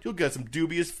the side, you'll get some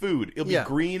dubious food. It'll be Yeah.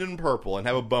 green and purple and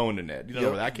have a bone in it. You don't know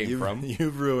where that came from.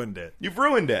 You've ruined it. You've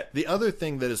ruined it. The other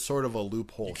thing that is sort of a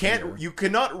loophole here. You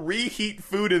cannot reheat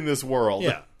food in this world.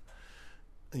 Yeah.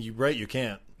 You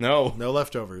can't. No. No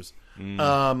leftovers.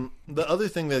 The other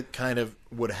thing that kind of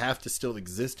would have to still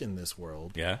exist in this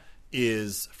world Yeah.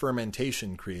 is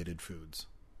fermentation created foods.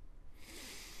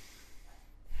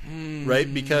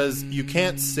 Right? Because you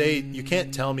can't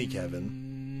tell me,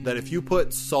 Kevin, that if you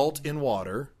put salt in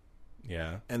water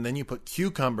Yeah. and then you put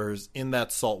cucumbers in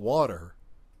that salt water,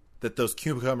 that those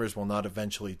cucumbers will not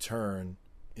eventually turn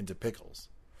into pickles.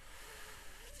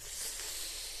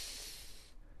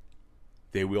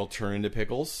 They will turn into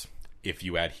pickles if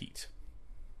you add heat.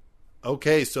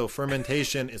 Okay, so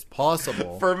fermentation is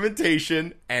possible.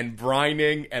 Fermentation and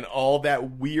brining and all that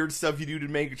weird stuff you do to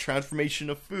make a transformation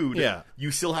of food. Yeah.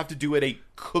 You still have to do at a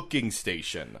cooking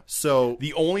station. So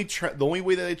The only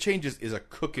way that it changes is a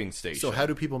cooking station. so how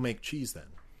do people make cheese then?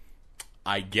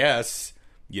 I guess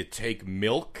you take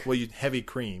milk, Well, you heavy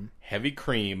cream. heavy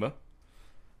cream,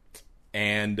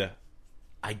 and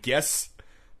I guess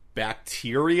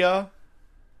bacteria.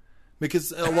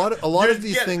 Because a lot of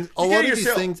these things,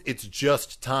 it's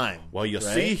just time. Well, you right?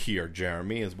 see here,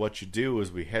 Jeremy, is what you do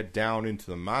is we head down into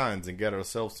the mines and get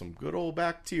ourselves some good old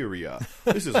bacteria.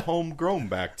 This is homegrown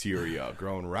bacteria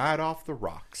grown right off the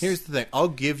rocks. Here's the thing. I'll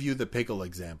give you the pickle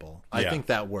example. I Yeah. think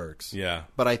that works. Yeah.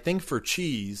 But I think for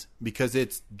cheese, because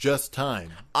it's just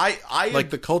time, I like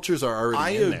the cultures are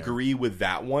already in there. agree with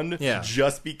that one. Yeah.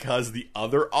 Just because the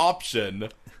other option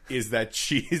is that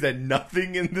that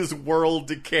nothing in this world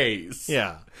decays.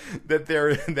 Yeah. That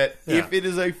Yeah. if it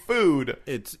is a food,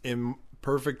 It's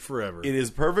perfect forever. it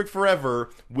is perfect forever,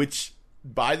 which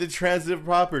by the transitive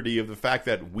property of the fact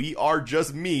that we are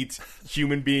just meat,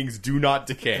 human beings do not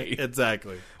decay.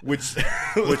 Exactly. Which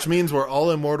Which means we're all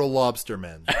immortal lobster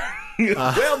men.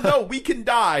 Well, no, we can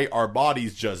die. Our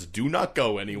bodies just do not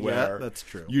go anywhere. Yeah, that's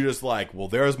true. You're just like, well,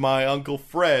 there's my Uncle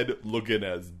Fred looking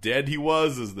as dead he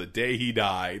was as the day he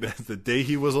died. The day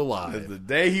he was As alive. the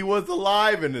day he was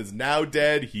alive and is now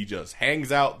dead, he just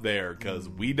hangs out there because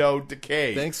we don't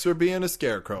decay. Thanks for being a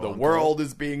scarecrow. The Uncle. world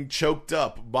is being choked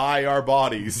up by our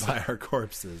bodies. By our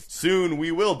corpses. Soon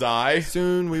we will die.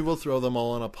 Soon we will throw them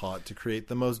all in a pot to create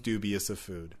the most dubious of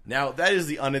food. Now, that is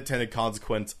the unintended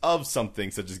consequence of something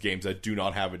such as games that do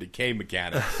not have a decay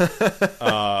mechanic.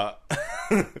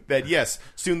 That, yes,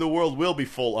 soon the world will be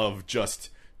full of just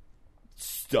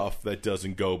stuff that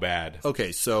doesn't go bad.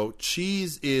 Okay, so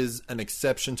cheese is an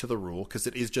exception to the rule because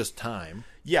it is just time.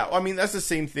 Yeah, I mean, that's the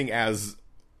same thing as,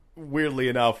 weirdly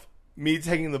enough, me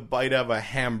taking the bite out of a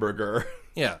hamburger.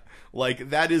 Yeah. Like,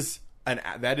 that is an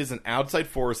outside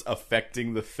force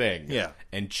affecting the thing. Yeah.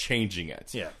 And changing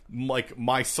it. Yeah. Like,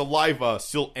 my saliva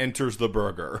still enters the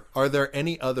burger. Are there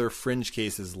any other fringe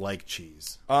cases like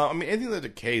cheese? I mean, anything that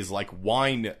decays, like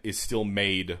wine is still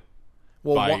made.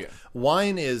 Well, by...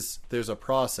 wine is, there's a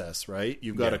process, right?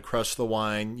 You've got to Yeah. crush the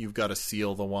wine. You've got to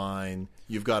seal the wine.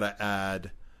 You've got to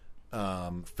add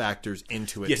factors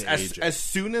into it Yes, to age it. as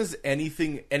soon as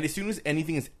anything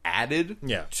is added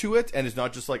Yeah. to it, and it's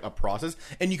not just like a process,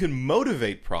 and you can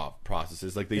motivate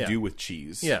processes like they Yeah. do with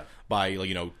cheese, Yeah. by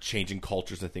like, changing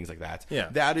cultures and things like that. Yeah.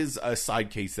 That is a side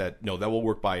case that will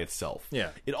work by itself. Yeah.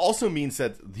 It also means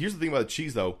that here's the thing about the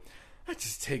cheese though, that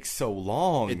just takes so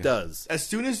long. It does. As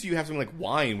soon as you have something like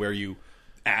wine where you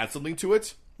add something to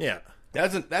it. Yeah.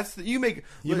 You made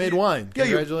wine. Yeah,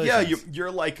 Congratulations.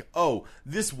 you're like, oh,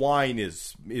 this wine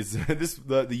is this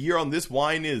the year on this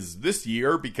wine is this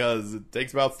year because it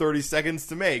takes about 30 seconds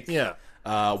to make. Yeah.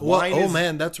 Wine is,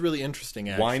 man, that's really interesting,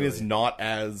 actually. wine is not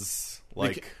as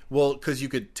like because you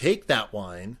could take that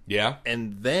wine yeah.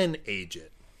 and then age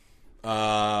it. How?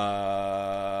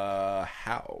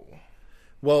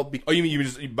 Well, Oh, you mean you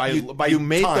just by you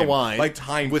made time, the wine by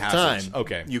time with passage. time.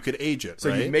 Okay, You could age it, so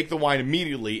right? you make the wine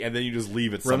immediately and then you just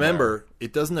leave it somewhere. Remember,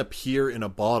 it doesn't appear in a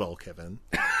bottle, Kevin.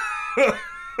 Oh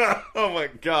my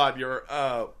God, you're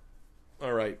all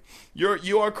right.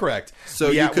 You are correct.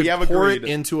 So you could pour it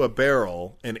into a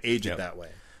barrel and age it that way.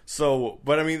 So,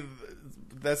 but I mean,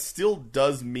 that still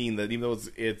does mean that even though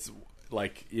it's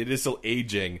like it is still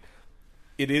aging,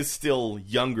 it is still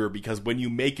younger because when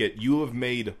you make it, you have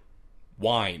made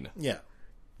wine. Yeah.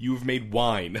 You've made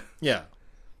wine. Yeah.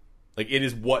 Like, it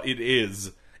is what it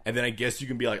is. And then I guess you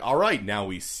can be like, all right, now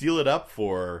we seal it up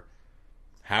for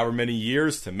however many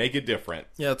years to make it different.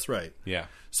 Yeah, that's right. Yeah.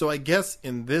 So I guess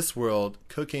in this world,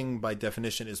 cooking by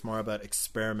definition is more about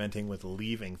experimenting with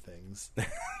leaving things.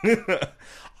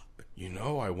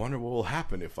 I wonder what will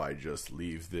happen if I just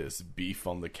leave this beef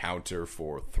on the counter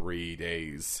for 3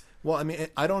 days. Well, I mean,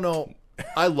 I don't know.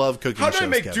 I love cooking How shows, did I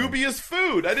make Kevin. dubious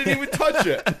food? I didn't even touch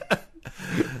it.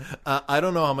 I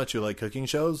don't know how much you like cooking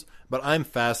shows, but I'm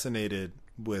fascinated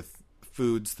with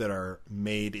foods that are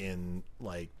made in,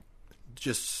 like,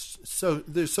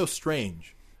 they're so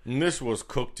strange. And this was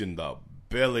cooked in the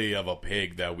belly of a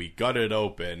pig that we gutted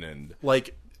open and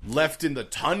Like, left in the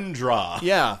tundra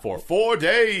Yeah. for 4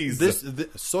 days. the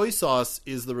soy sauce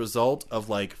is the result of,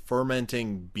 like,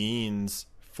 fermenting beans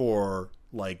for,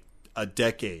 like, a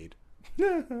decade.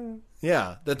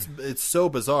 Yeah, it's so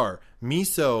bizarre.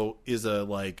 Miso is a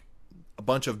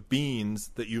bunch of beans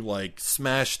that you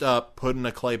smashed up, put in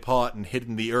a clay pot, and hid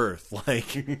in the earth. Like,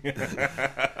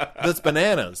 that's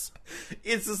bananas.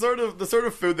 It's the sort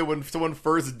of food that when someone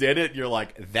first did it, you're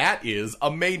like, that is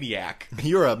a maniac.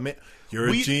 You're a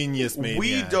genius maniac.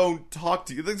 We don't talk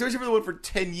to you. There's been one for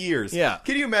 10 years. Yeah.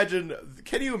 Can you imagine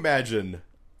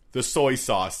the soy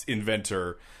sauce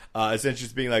inventor essentially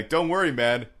just being like, don't worry,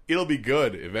 man, it'll be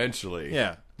good eventually.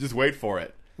 Yeah. Just wait for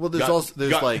it. Well, there's You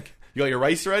got your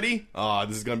rice ready?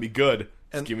 This is gonna be good.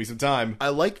 Just give me some time. I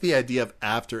like the idea of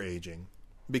after aging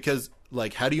because,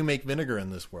 how do you make vinegar in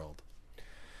this world?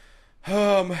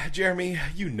 Jeremy,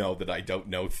 you know that I don't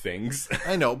know things.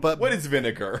 I know, but What is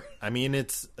vinegar? I mean,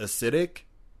 it's acidic,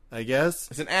 I guess.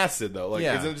 It's an acid, though.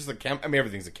 Yeah. Isn't it just I mean,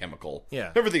 everything's a chemical.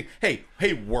 Yeah. Everything.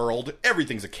 Hey, world.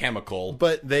 Everything's a chemical.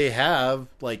 But they have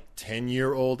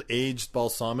 10-year-old aged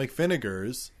balsamic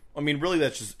vinegars. I mean, really,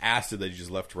 that's just acid that you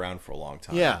just left around for a long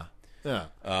time. Yeah. Yeah.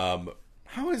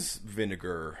 How is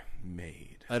vinegar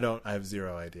made? I have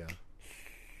zero idea.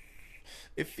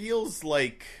 It feels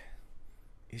like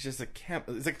it's just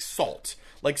it's like salt.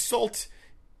 Like, salt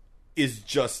is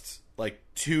just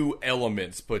two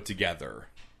elements put together.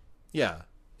 Yeah.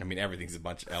 I mean, everything's a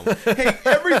bunch of elements. Hey,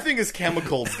 everything is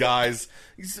chemicals, guys.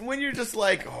 When you're just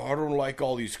like, I don't like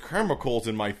all these chemicals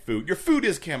in my food. Your food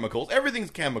is chemicals.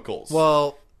 Everything's chemicals.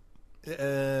 Well,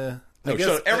 No,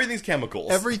 guess everything's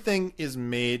chemicals. everything is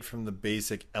made from the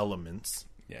basic elements.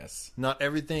 Yes. Not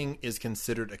everything is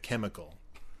considered a chemical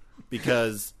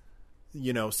because,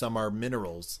 some are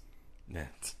minerals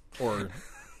or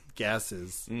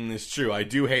gases. It's true. I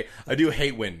do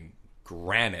hate when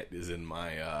granite is in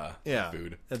my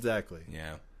food. Exactly.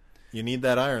 Yeah. You need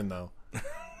that iron, though.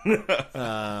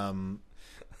 I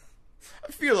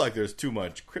feel like there's too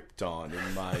much krypton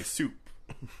in my soup.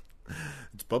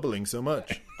 It's bubbling so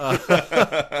much.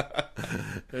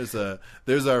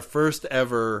 There's our first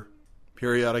ever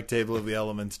periodic table of the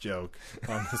elements joke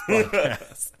on this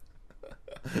podcast.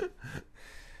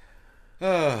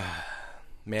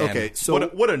 Man. Okay, so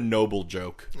what a noble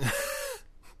joke.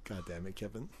 God damn it,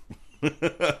 Kevin.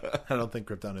 I don't think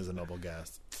krypton is a noble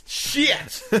gas.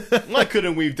 Shit! Why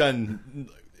couldn't we have done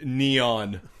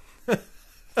neon?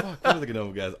 Fuck, what are the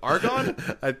noble gases? Argon?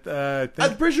 I think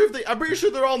I'm pretty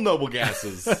sure they're all noble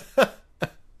gases.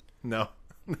 no.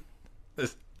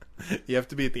 You have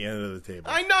to be at the end of the table.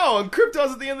 I know, and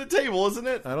krypton's at the end of the table, isn't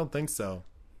it? I don't think so.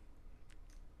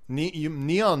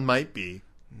 Neon might be.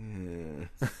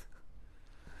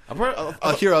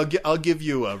 I'll give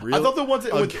you a real. I thought the ones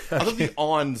that I thought the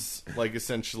ons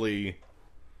essentially.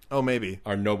 Oh, maybe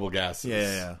are noble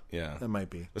gases. Yeah. That might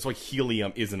be. That's why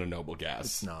helium isn't a noble gas.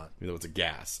 It's not. Even though it's a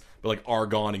gas, but like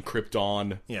argon and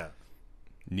krypton. Yeah.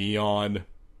 Neon.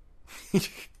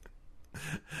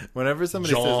 Whenever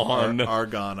somebody John. says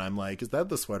argon, I'm like, is that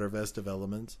the sweater vest of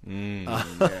elements?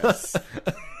 Yes.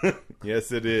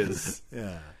 Yes, it is.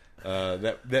 Yeah.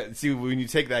 See, when you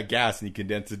take that gas and you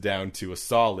condense it down to a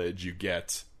solid, you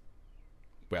get.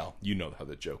 Well, you know how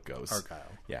the joke goes. Argyle.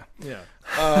 Yeah.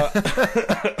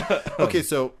 Okay,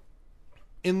 so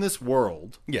in this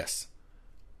world, yes,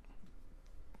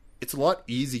 it's a lot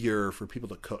easier for people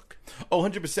to cook. Oh,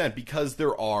 100%, because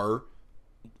there are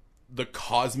the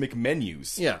cosmic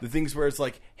menus. Yeah. The things where it's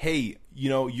like, hey,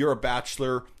 you're a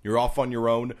bachelor, you're off on your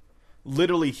own.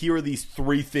 Literally, here are these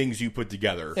 3 things you put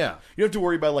together. Yeah. You don't have to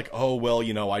worry about I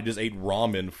just ate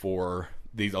ramen for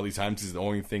all these times. This is the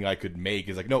only thing I could make.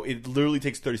 It's like, no, it literally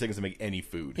takes 30 seconds to make any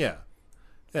food. Yeah.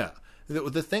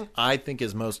 The thing I think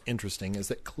is most interesting is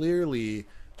that clearly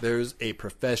there's a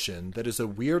profession that is a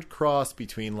weird cross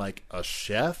between like a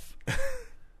chef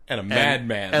and a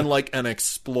madman and like an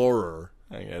explorer.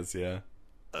 I guess, yeah.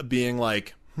 Being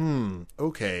like,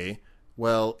 okay,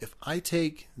 well, if I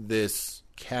take this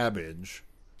cabbage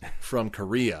from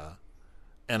Korea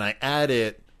and I add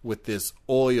it with this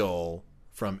oil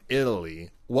from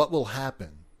Italy, what will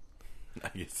happen? I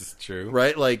guess it's true.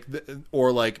 Right?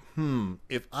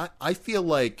 If I feel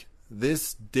like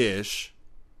this dish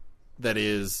that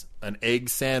is an egg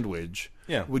sandwich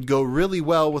would go really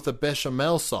well with a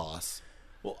bechamel sauce.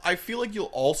 Well, I feel like you'll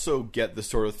also get the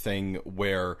sort of thing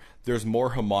where there's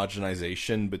more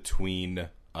homogenization between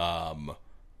the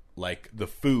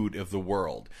food of the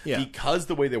world. Yeah. Because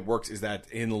the way that works is that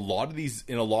in a lot of these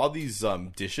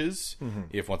dishes,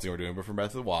 if once again we're doing it from Breath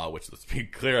of the Wild, which let's be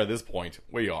clear at this point,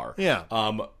 we are. Yeah.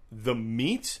 The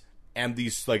meat and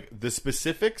these the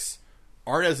specifics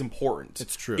aren't as important.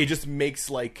 It's true. It just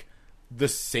makes the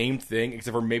same thing,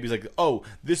 except for maybe it's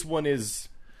this one is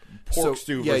pork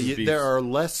stew versus beef. There are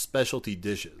less specialty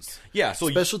dishes. Yeah, so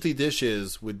specialty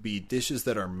dishes would be dishes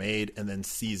that are made and then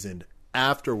seasoned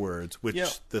afterwards, which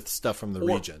the stuff from the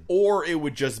region. Or it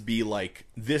would just be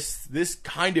this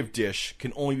kind of dish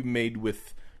can only be made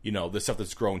with the stuff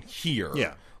that's grown here.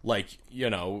 Yeah. You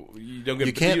don't get.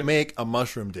 You can't make a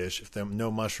mushroom dish if there are no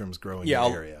mushrooms growing in the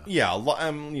area. Yeah, a lot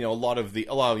of the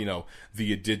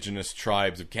indigenous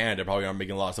tribes of Canada probably aren't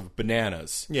making a lot of stuff with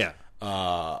bananas. Yeah.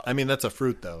 I mean, that's a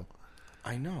fruit, though.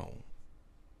 I know.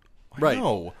 Right.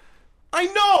 I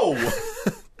know.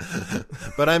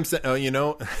 But I'm saying,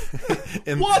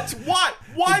 what?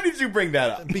 Why did you bring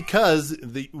that up? Because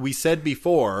we said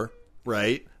before,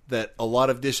 right, that a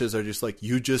lot of dishes are just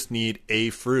you just need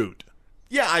a fruit.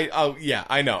 Yeah,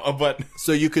 I know, but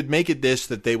so you could make a dish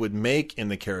that they would make in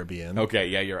the Caribbean. Okay,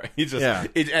 yeah, you're right.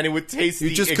 And it would taste.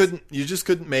 You just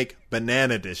couldn't make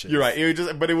banana dishes. You're right.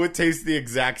 But it would taste the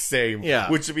exact same.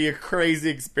 Yeah, which would be a crazy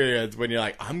experience when you're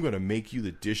like, I'm going to make you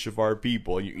the dish of our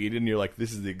people, and you eat it, and you're like,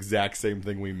 this is the exact same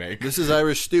thing we make. This is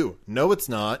Irish stew. No, it's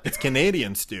not. It's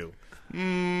Canadian stew.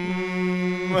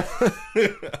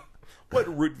 What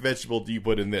root vegetable do you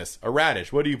put in this? A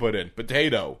radish. What do you put in?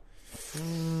 Potato.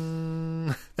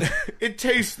 It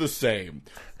tastes the same.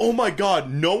 Oh my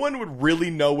god, no one would really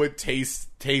know what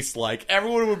tastes like.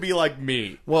 Everyone would be like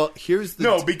me. Well, here's the...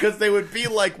 No, because they would be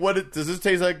like, does this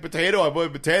taste like potato? I put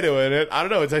a potato in it. I don't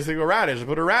know, it tastes like a radish. I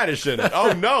put a radish in it.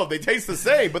 Oh no, they taste the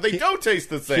same, but they don't taste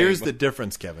the same. Here's the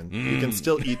difference, Kevin. You can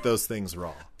still eat those things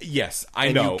raw. Yes,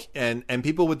 I know. And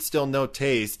people would still know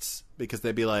tastes because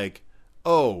they'd be like,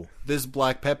 oh, this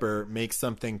black pepper makes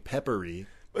something peppery.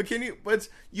 But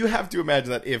you have to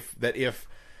imagine that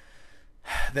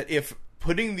if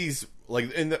putting these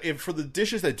like for the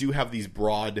dishes that do have these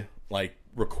broad like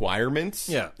requirements,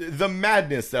 the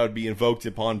madness that would be invoked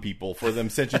upon people for them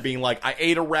essentially being like, I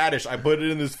ate a radish, I put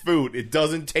it in this food, it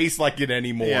doesn't taste like it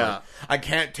anymore. Yeah. I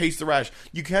can't taste the radish.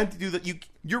 You can't do that.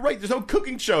 You're right. There's no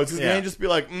cooking shows. You can't just be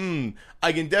like,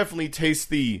 I can definitely taste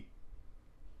the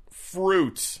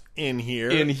fruit in here.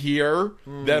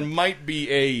 That might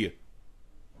be a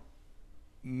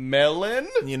melon.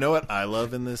 You know what I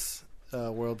love in this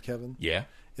world, Kevin? Yeah.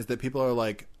 Is that people are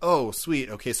like, oh, sweet,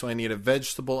 okay, so I need a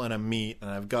vegetable and a meat, and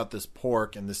I've got this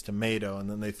pork and this tomato, and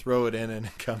then they throw it in, and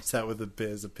it comes out with a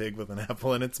pig with an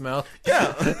apple in its mouth.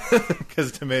 Yeah.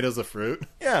 Because tomato's a fruit.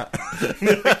 Yeah.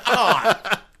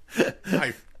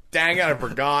 Dang it, I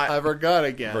forgot. I forgot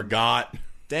again.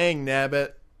 Dang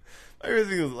nabbit.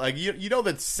 Everything is like you know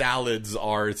that salads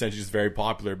are essentially just very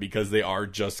popular because they are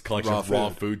just collections of raw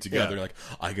food together. Yeah. Like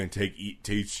I can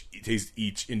taste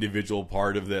each individual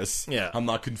part of this. Yeah, I'm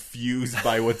not confused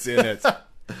by what's in it.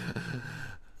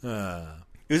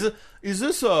 Is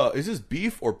this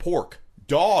beef or pork?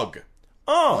 Dog.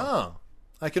 Oh,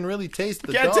 I can really taste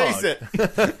the Can't dog. Taste it.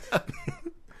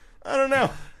 I don't know.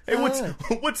 Hey,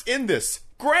 what's in this?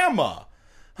 Grandma.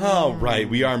 Oh, right.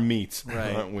 We are meat,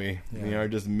 aren't we? Yeah. We are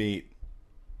just meat.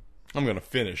 I'm going to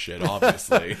finish it,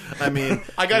 obviously. I mean...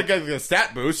 I got to get a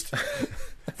stat boost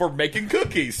for making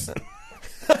cookies.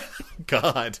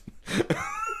 God.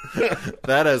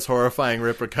 That has horrifying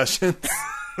repercussions.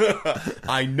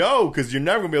 I know, because you're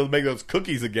never going to be able to make those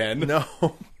cookies again. No.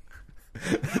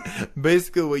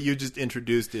 Basically, what you just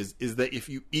introduced is that if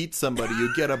you eat somebody,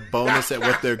 you get a bonus at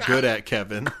what they're good at,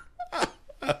 Kevin.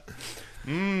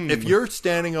 If you're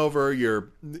standing over your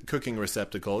cooking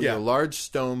receptacle, your large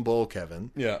stone bowl,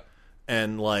 Kevin. Yeah.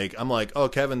 And like I'm like, oh,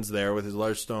 Kevin's there with his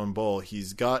large stone bowl.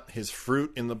 He's got his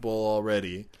fruit in the bowl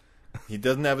already. He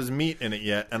doesn't have his meat in it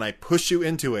yet, and I push you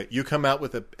into it. You come out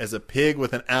as a pig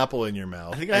with an apple in your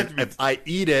mouth. I think I have to be... If I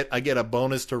eat it, I get a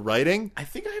bonus to writing. I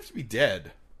think I have to be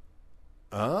dead.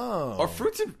 Oh. Are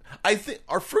fruits and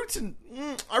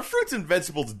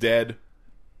vegetables dead?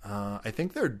 I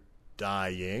think they're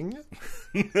dying.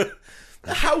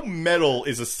 How metal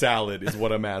is a salad is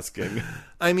what I'm asking.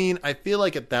 I mean, I feel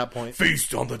like at that point...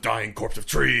 Feast on the dying corpse of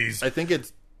trees. I think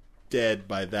it's dead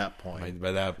by that point.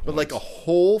 By that point. But like a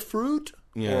whole fruit?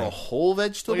 Yeah. Or a whole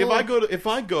vegetable? Like if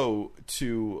I go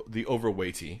to the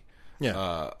Overweighty,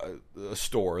 a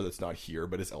store that's not here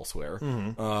but is elsewhere,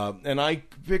 and I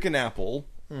pick an apple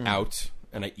out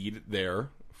and I eat it there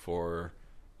for...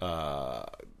 what are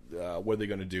they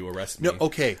going to do? Arrest me? No,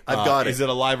 okay, I've got it. Is it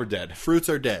alive or dead? Fruits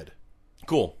are dead.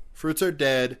 Cool. Fruits are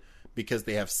dead because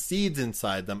they have seeds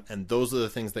inside them, and those are the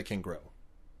things that can grow.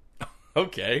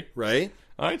 Okay. Right?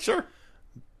 All right, sure.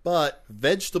 But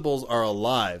vegetables are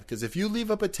alive, because if you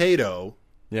leave a potato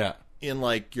in,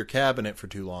 like, your cabinet for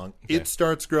too long, it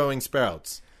starts growing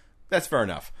sprouts. That's fair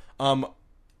enough.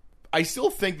 I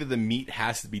still think that the meat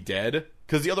has to be dead,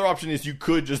 because the other option is you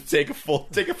could just take a full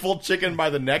chicken by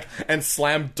the neck and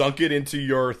slam dunk it into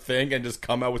your thing and just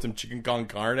come out with some chicken con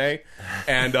carne.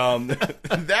 And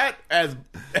that, as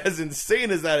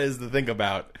insane as that is to think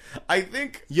about, I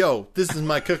think... Yo, this is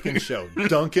my cooking show.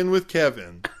 Dunkin' with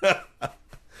Kevin.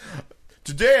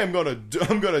 Today I'm gonna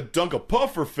dunk a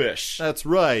puffer fish. That's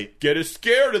right. Get it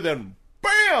scared and then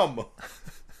BAM!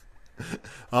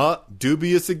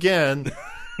 Dubious again.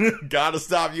 Gotta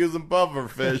stop using puffer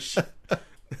fish.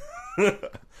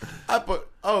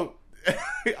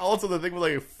 Also the thing with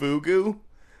like a fugu,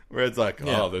 where it's like,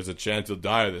 there's a chance you'll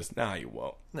die of this. Nah, you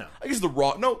won't. No, I guess the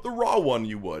raw one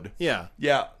you would. Yeah.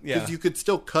 Because you could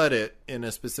still cut it in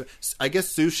a specific. I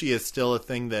guess sushi is still a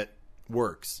thing that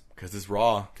works because it's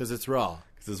raw.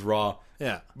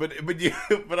 Yeah, but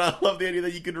I love the idea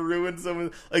that you could ruin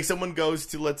someone. Like someone goes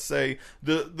to, let's say,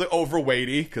 the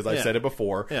Overweighty, because I said it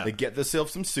before. Yeah. They get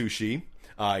themselves some sushi.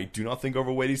 I do not think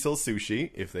Overweighty sells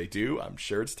sushi. If they do, I'm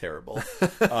sure it's terrible.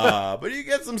 But you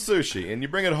get some sushi and you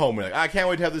bring it home. You're like, I can't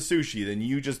wait to have the sushi. Then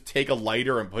you just take a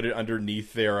lighter and put it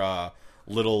underneath their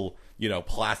little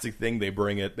plastic thing. They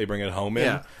bring it home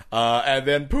in. And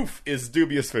then poof is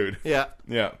dubious food. Yeah.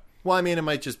 Yeah. Well, I mean, it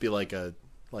might just be like a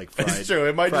like fried. It's true.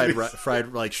 It might fried, just be...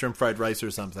 fried like shrimp fried rice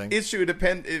or something. It's true.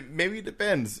 Maybe it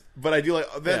depends. But I do like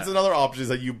that's another option is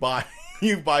that you buy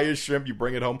a shrimp, you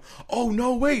bring it home. Oh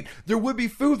no, wait! There would be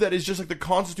food that is just like the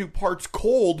constitute parts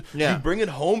cold. Yeah. You bring it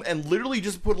home and literally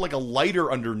just put like a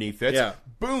lighter underneath it. Yeah.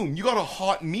 Boom! You got a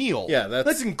hot meal. Yeah,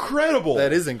 that's incredible.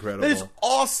 That is incredible. That is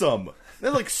awesome.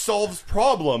 That like solves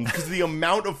problems because of the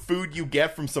amount of food you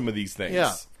get from some of these things.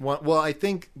 Yeah. Well, I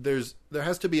think there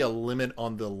has to be a limit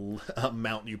on the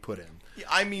amount you put in.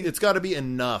 I mean, it's got to be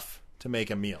enough to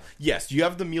make a meal. Yes, you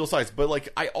have the meal size, but like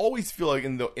I always feel like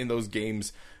in those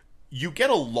games, you get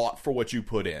a lot for what you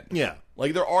put in. Yeah.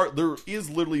 Like there is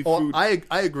literally food. Well,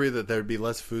 I agree that there'd be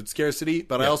less food scarcity,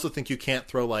 but I also think you can't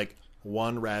throw like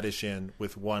one radish in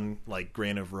with one like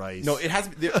grain of rice. No, it has.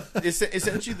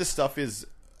 Essentially, the stuff is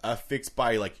fixed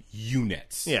by like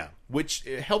units. Yeah. Which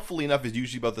helpfully enough is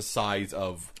usually about the size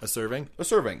of a serving.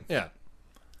 Yeah.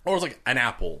 Or it's like an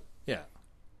apple. Yeah.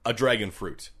 A dragon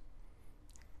fruit.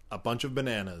 A bunch of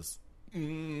bananas.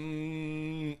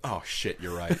 Oh shit,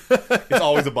 you're right. It's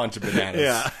always a bunch of bananas.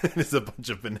 Yeah, it's a bunch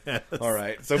of bananas. All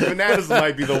right, so bananas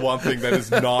might be the one thing that is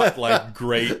not like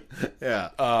great.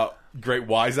 Yeah. Great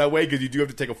wise that way because you do have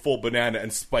to take a full banana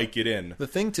and spike it in. The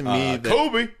thing to me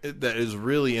that is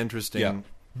really interesting,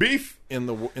 beef in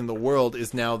the world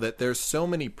is now that there's so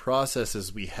many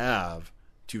processes we have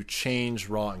to change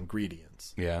raw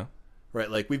ingredients. Yeah.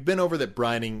 Right, like we've been over that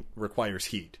brining requires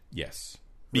heat. Yes.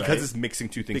 Because it's mixing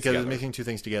two things together. Because it's mixing two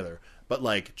things together. But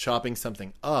like chopping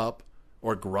something up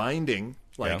or grinding,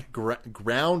 like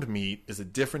ground meat is a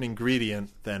different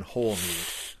ingredient than whole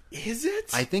meat. Is it?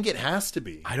 I think it has to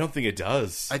be. I don't think it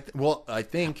does. I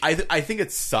think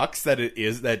it sucks that it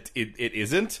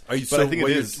isn't. Are you? But so I think it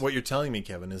is. What you're telling me,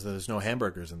 Kevin, is that there's no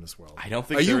hamburgers in this world. I don't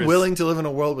think. Are you willing to live in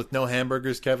a world with no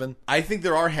hamburgers, Kevin? I think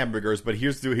there are hamburgers, but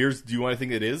here's. Do you want to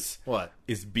think it is? What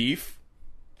is beef,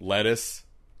 lettuce,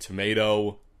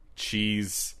 tomato,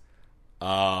 cheese,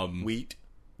 wheat,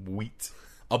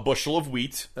 a bushel of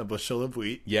wheat,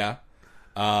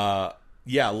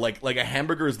 yeah, like a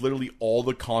hamburger is literally all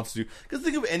the constitute. Because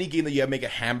think of any game that you have make a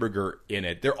hamburger in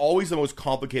it, they're always the most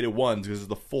complicated ones because it's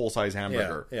the full size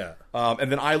hamburger. Yeah.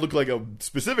 And then I look like a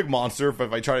specific monster if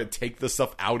I try to take the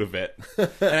stuff out of it,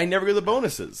 and I never get the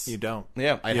bonuses. You don't.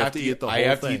 Yeah, I have to eat the whole thing. I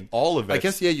have to eat all of it. I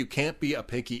guess you can't be a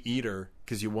picky eater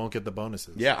because you won't get the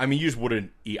bonuses. Yeah, I mean, you just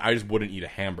wouldn't eat. I just wouldn't eat a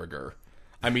hamburger.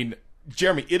 I mean,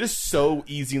 Jeremy, it is so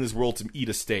easy in this world to eat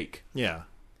a steak. Yeah.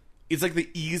 It's like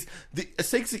a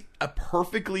steak's a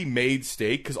perfectly made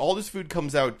steak because all this food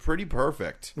comes out pretty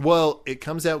perfect. Well, it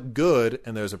comes out good,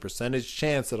 and there's a percentage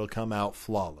chance it'll come out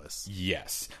flawless.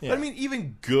 Yes. Yeah. But I mean,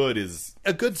 even good is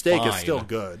a good steak fine. Is still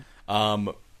good.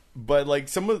 But like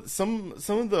some of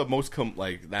the most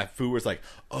like that food was like,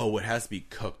 oh, it has to be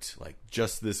cooked like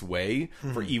just this way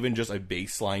for even just a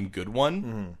baseline good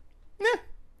one.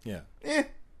 Yeah.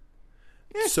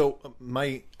 So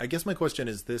I guess my question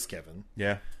is this, Kevin.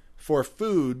 Yeah. For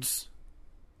foods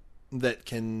that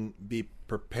can be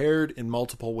prepared in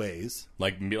multiple ways,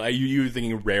 like you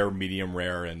thinking rare, medium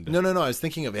rare, and no, I was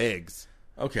thinking of eggs.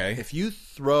 Okay. If you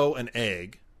throw an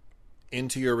egg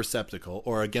into your receptacle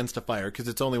or against a fire because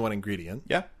it's only one ingredient,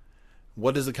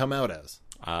 what does it come out as?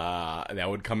 That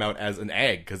would come out as an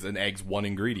egg because an egg's one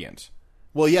ingredient.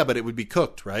 Well, yeah, but it would be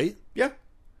cooked, right? Yeah.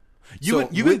 You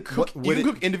can cook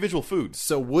individual foods.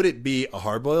 So would it be a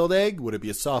hard-boiled egg? Would it be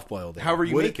a soft-boiled egg? However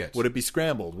you make it. Would it be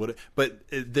scrambled?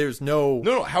 There's no...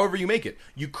 No, however you make it.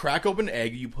 You crack open an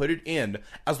egg, you put it in.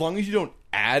 As long as you don't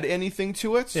add anything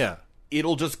to it,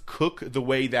 it'll just cook the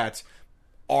way that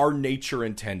our nature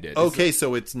intended. Okay,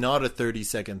 so it's not a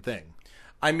 30-second thing.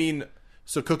 I mean...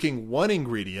 So cooking one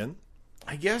ingredient...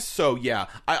 I guess so. Yeah,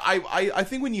 I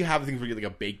think when you have things where you get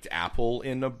like a baked apple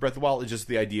in a Breath of the Wild, it's just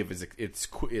the idea of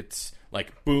it's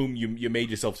like boom, you made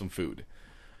yourself some food.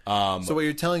 So what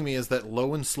you're telling me is that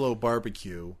low and slow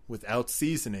barbecue without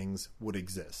seasonings would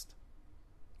exist.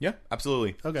 Yeah,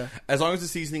 absolutely. Okay, as long as the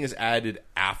seasoning is added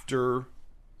after,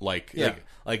 like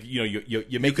you know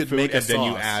you make the food make and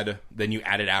sauce. then you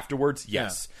add it afterwards.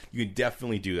 Yes, you can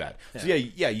definitely do that. So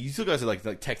you still guys like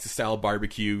Texas style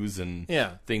barbecues and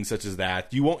things such as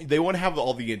that. They won't have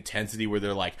all the intensity where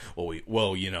they're like, wait,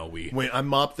 I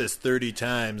mop this 30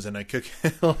 times and I cook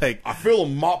like I fill a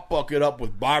mop bucket up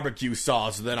with barbecue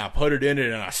sauce and then I put it in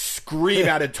it and I scream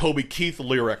out at Toby Keith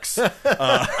lyrics. Then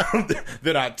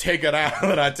I take it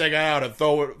out and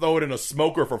throw it in a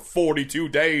smoker for 42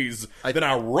 days. Then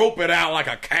I rope it out like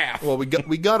a calf. Well, we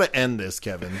got to end this,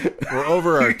 Kevin. We're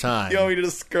over our time. You want me to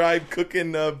describe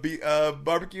cooking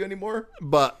barbecue anymore?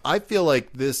 But I feel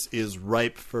like this is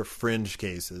ripe for fringe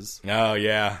cases. Oh,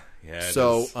 yeah. Yeah.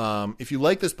 So, if you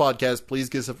like this podcast, please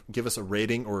give us a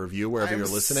rating or review wherever you're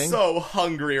listening. I'm so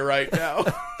hungry right now.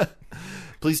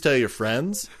 Please tell your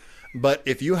friends. But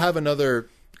if you have another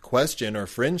question or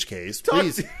fringe case,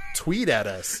 please tweet at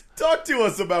us. Talk to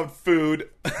us about food.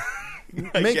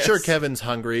 Make sure Kevin's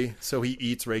hungry so he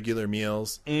eats regular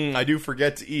meals. I do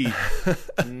forget to eat.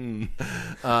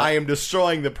 I am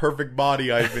destroying the perfect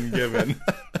body I've been given.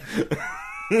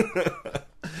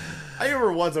 I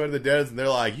remember once I went to the dentist and they're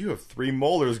like, "You have 3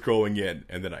 molars growing in,"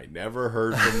 and then I never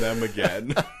heard from them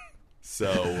again.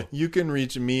 So you can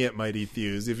reach me at Mighty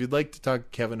Thews if you'd like to talk to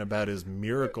Kevin about his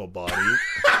miracle body.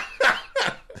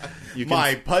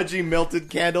 My pudgy melted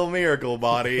candle miracle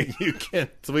body. You can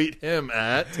tweet him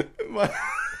at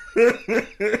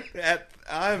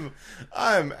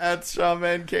I'm at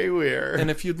Shaman K. Weir. And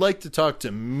if you'd like to talk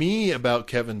to me about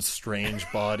Kevin's strange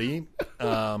body,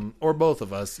 or both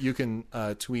of us, you can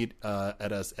tweet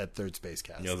at us at Third Space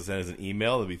Cast. You'll send us an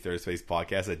email. It'll be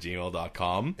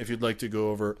thirdspacepodcast@gmail.com. If you'd like to go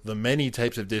over the many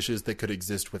types of dishes that could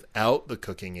exist without the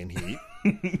cooking and heat.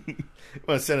 You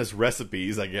want to send us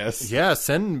recipes, I guess. Yeah,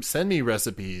 send me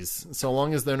recipes, so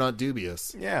long as they're not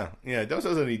dubious. Yeah. Don't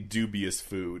send us any dubious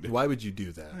food. Why would you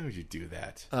do that? Why would you do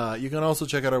that? You can also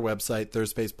check out our website,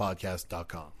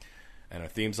 thirdspacepodcast.com. And our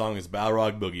theme song is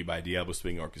Balrog Boogie by Diablo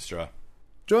Swing Orchestra.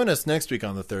 Join us next week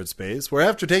on The Third Space, where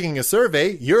after taking a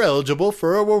survey, you're eligible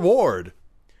for a reward.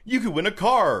 You could win a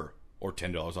car or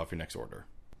 $10 off your next order.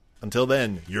 Until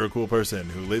then, you're a cool person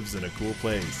who lives in a cool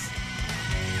place.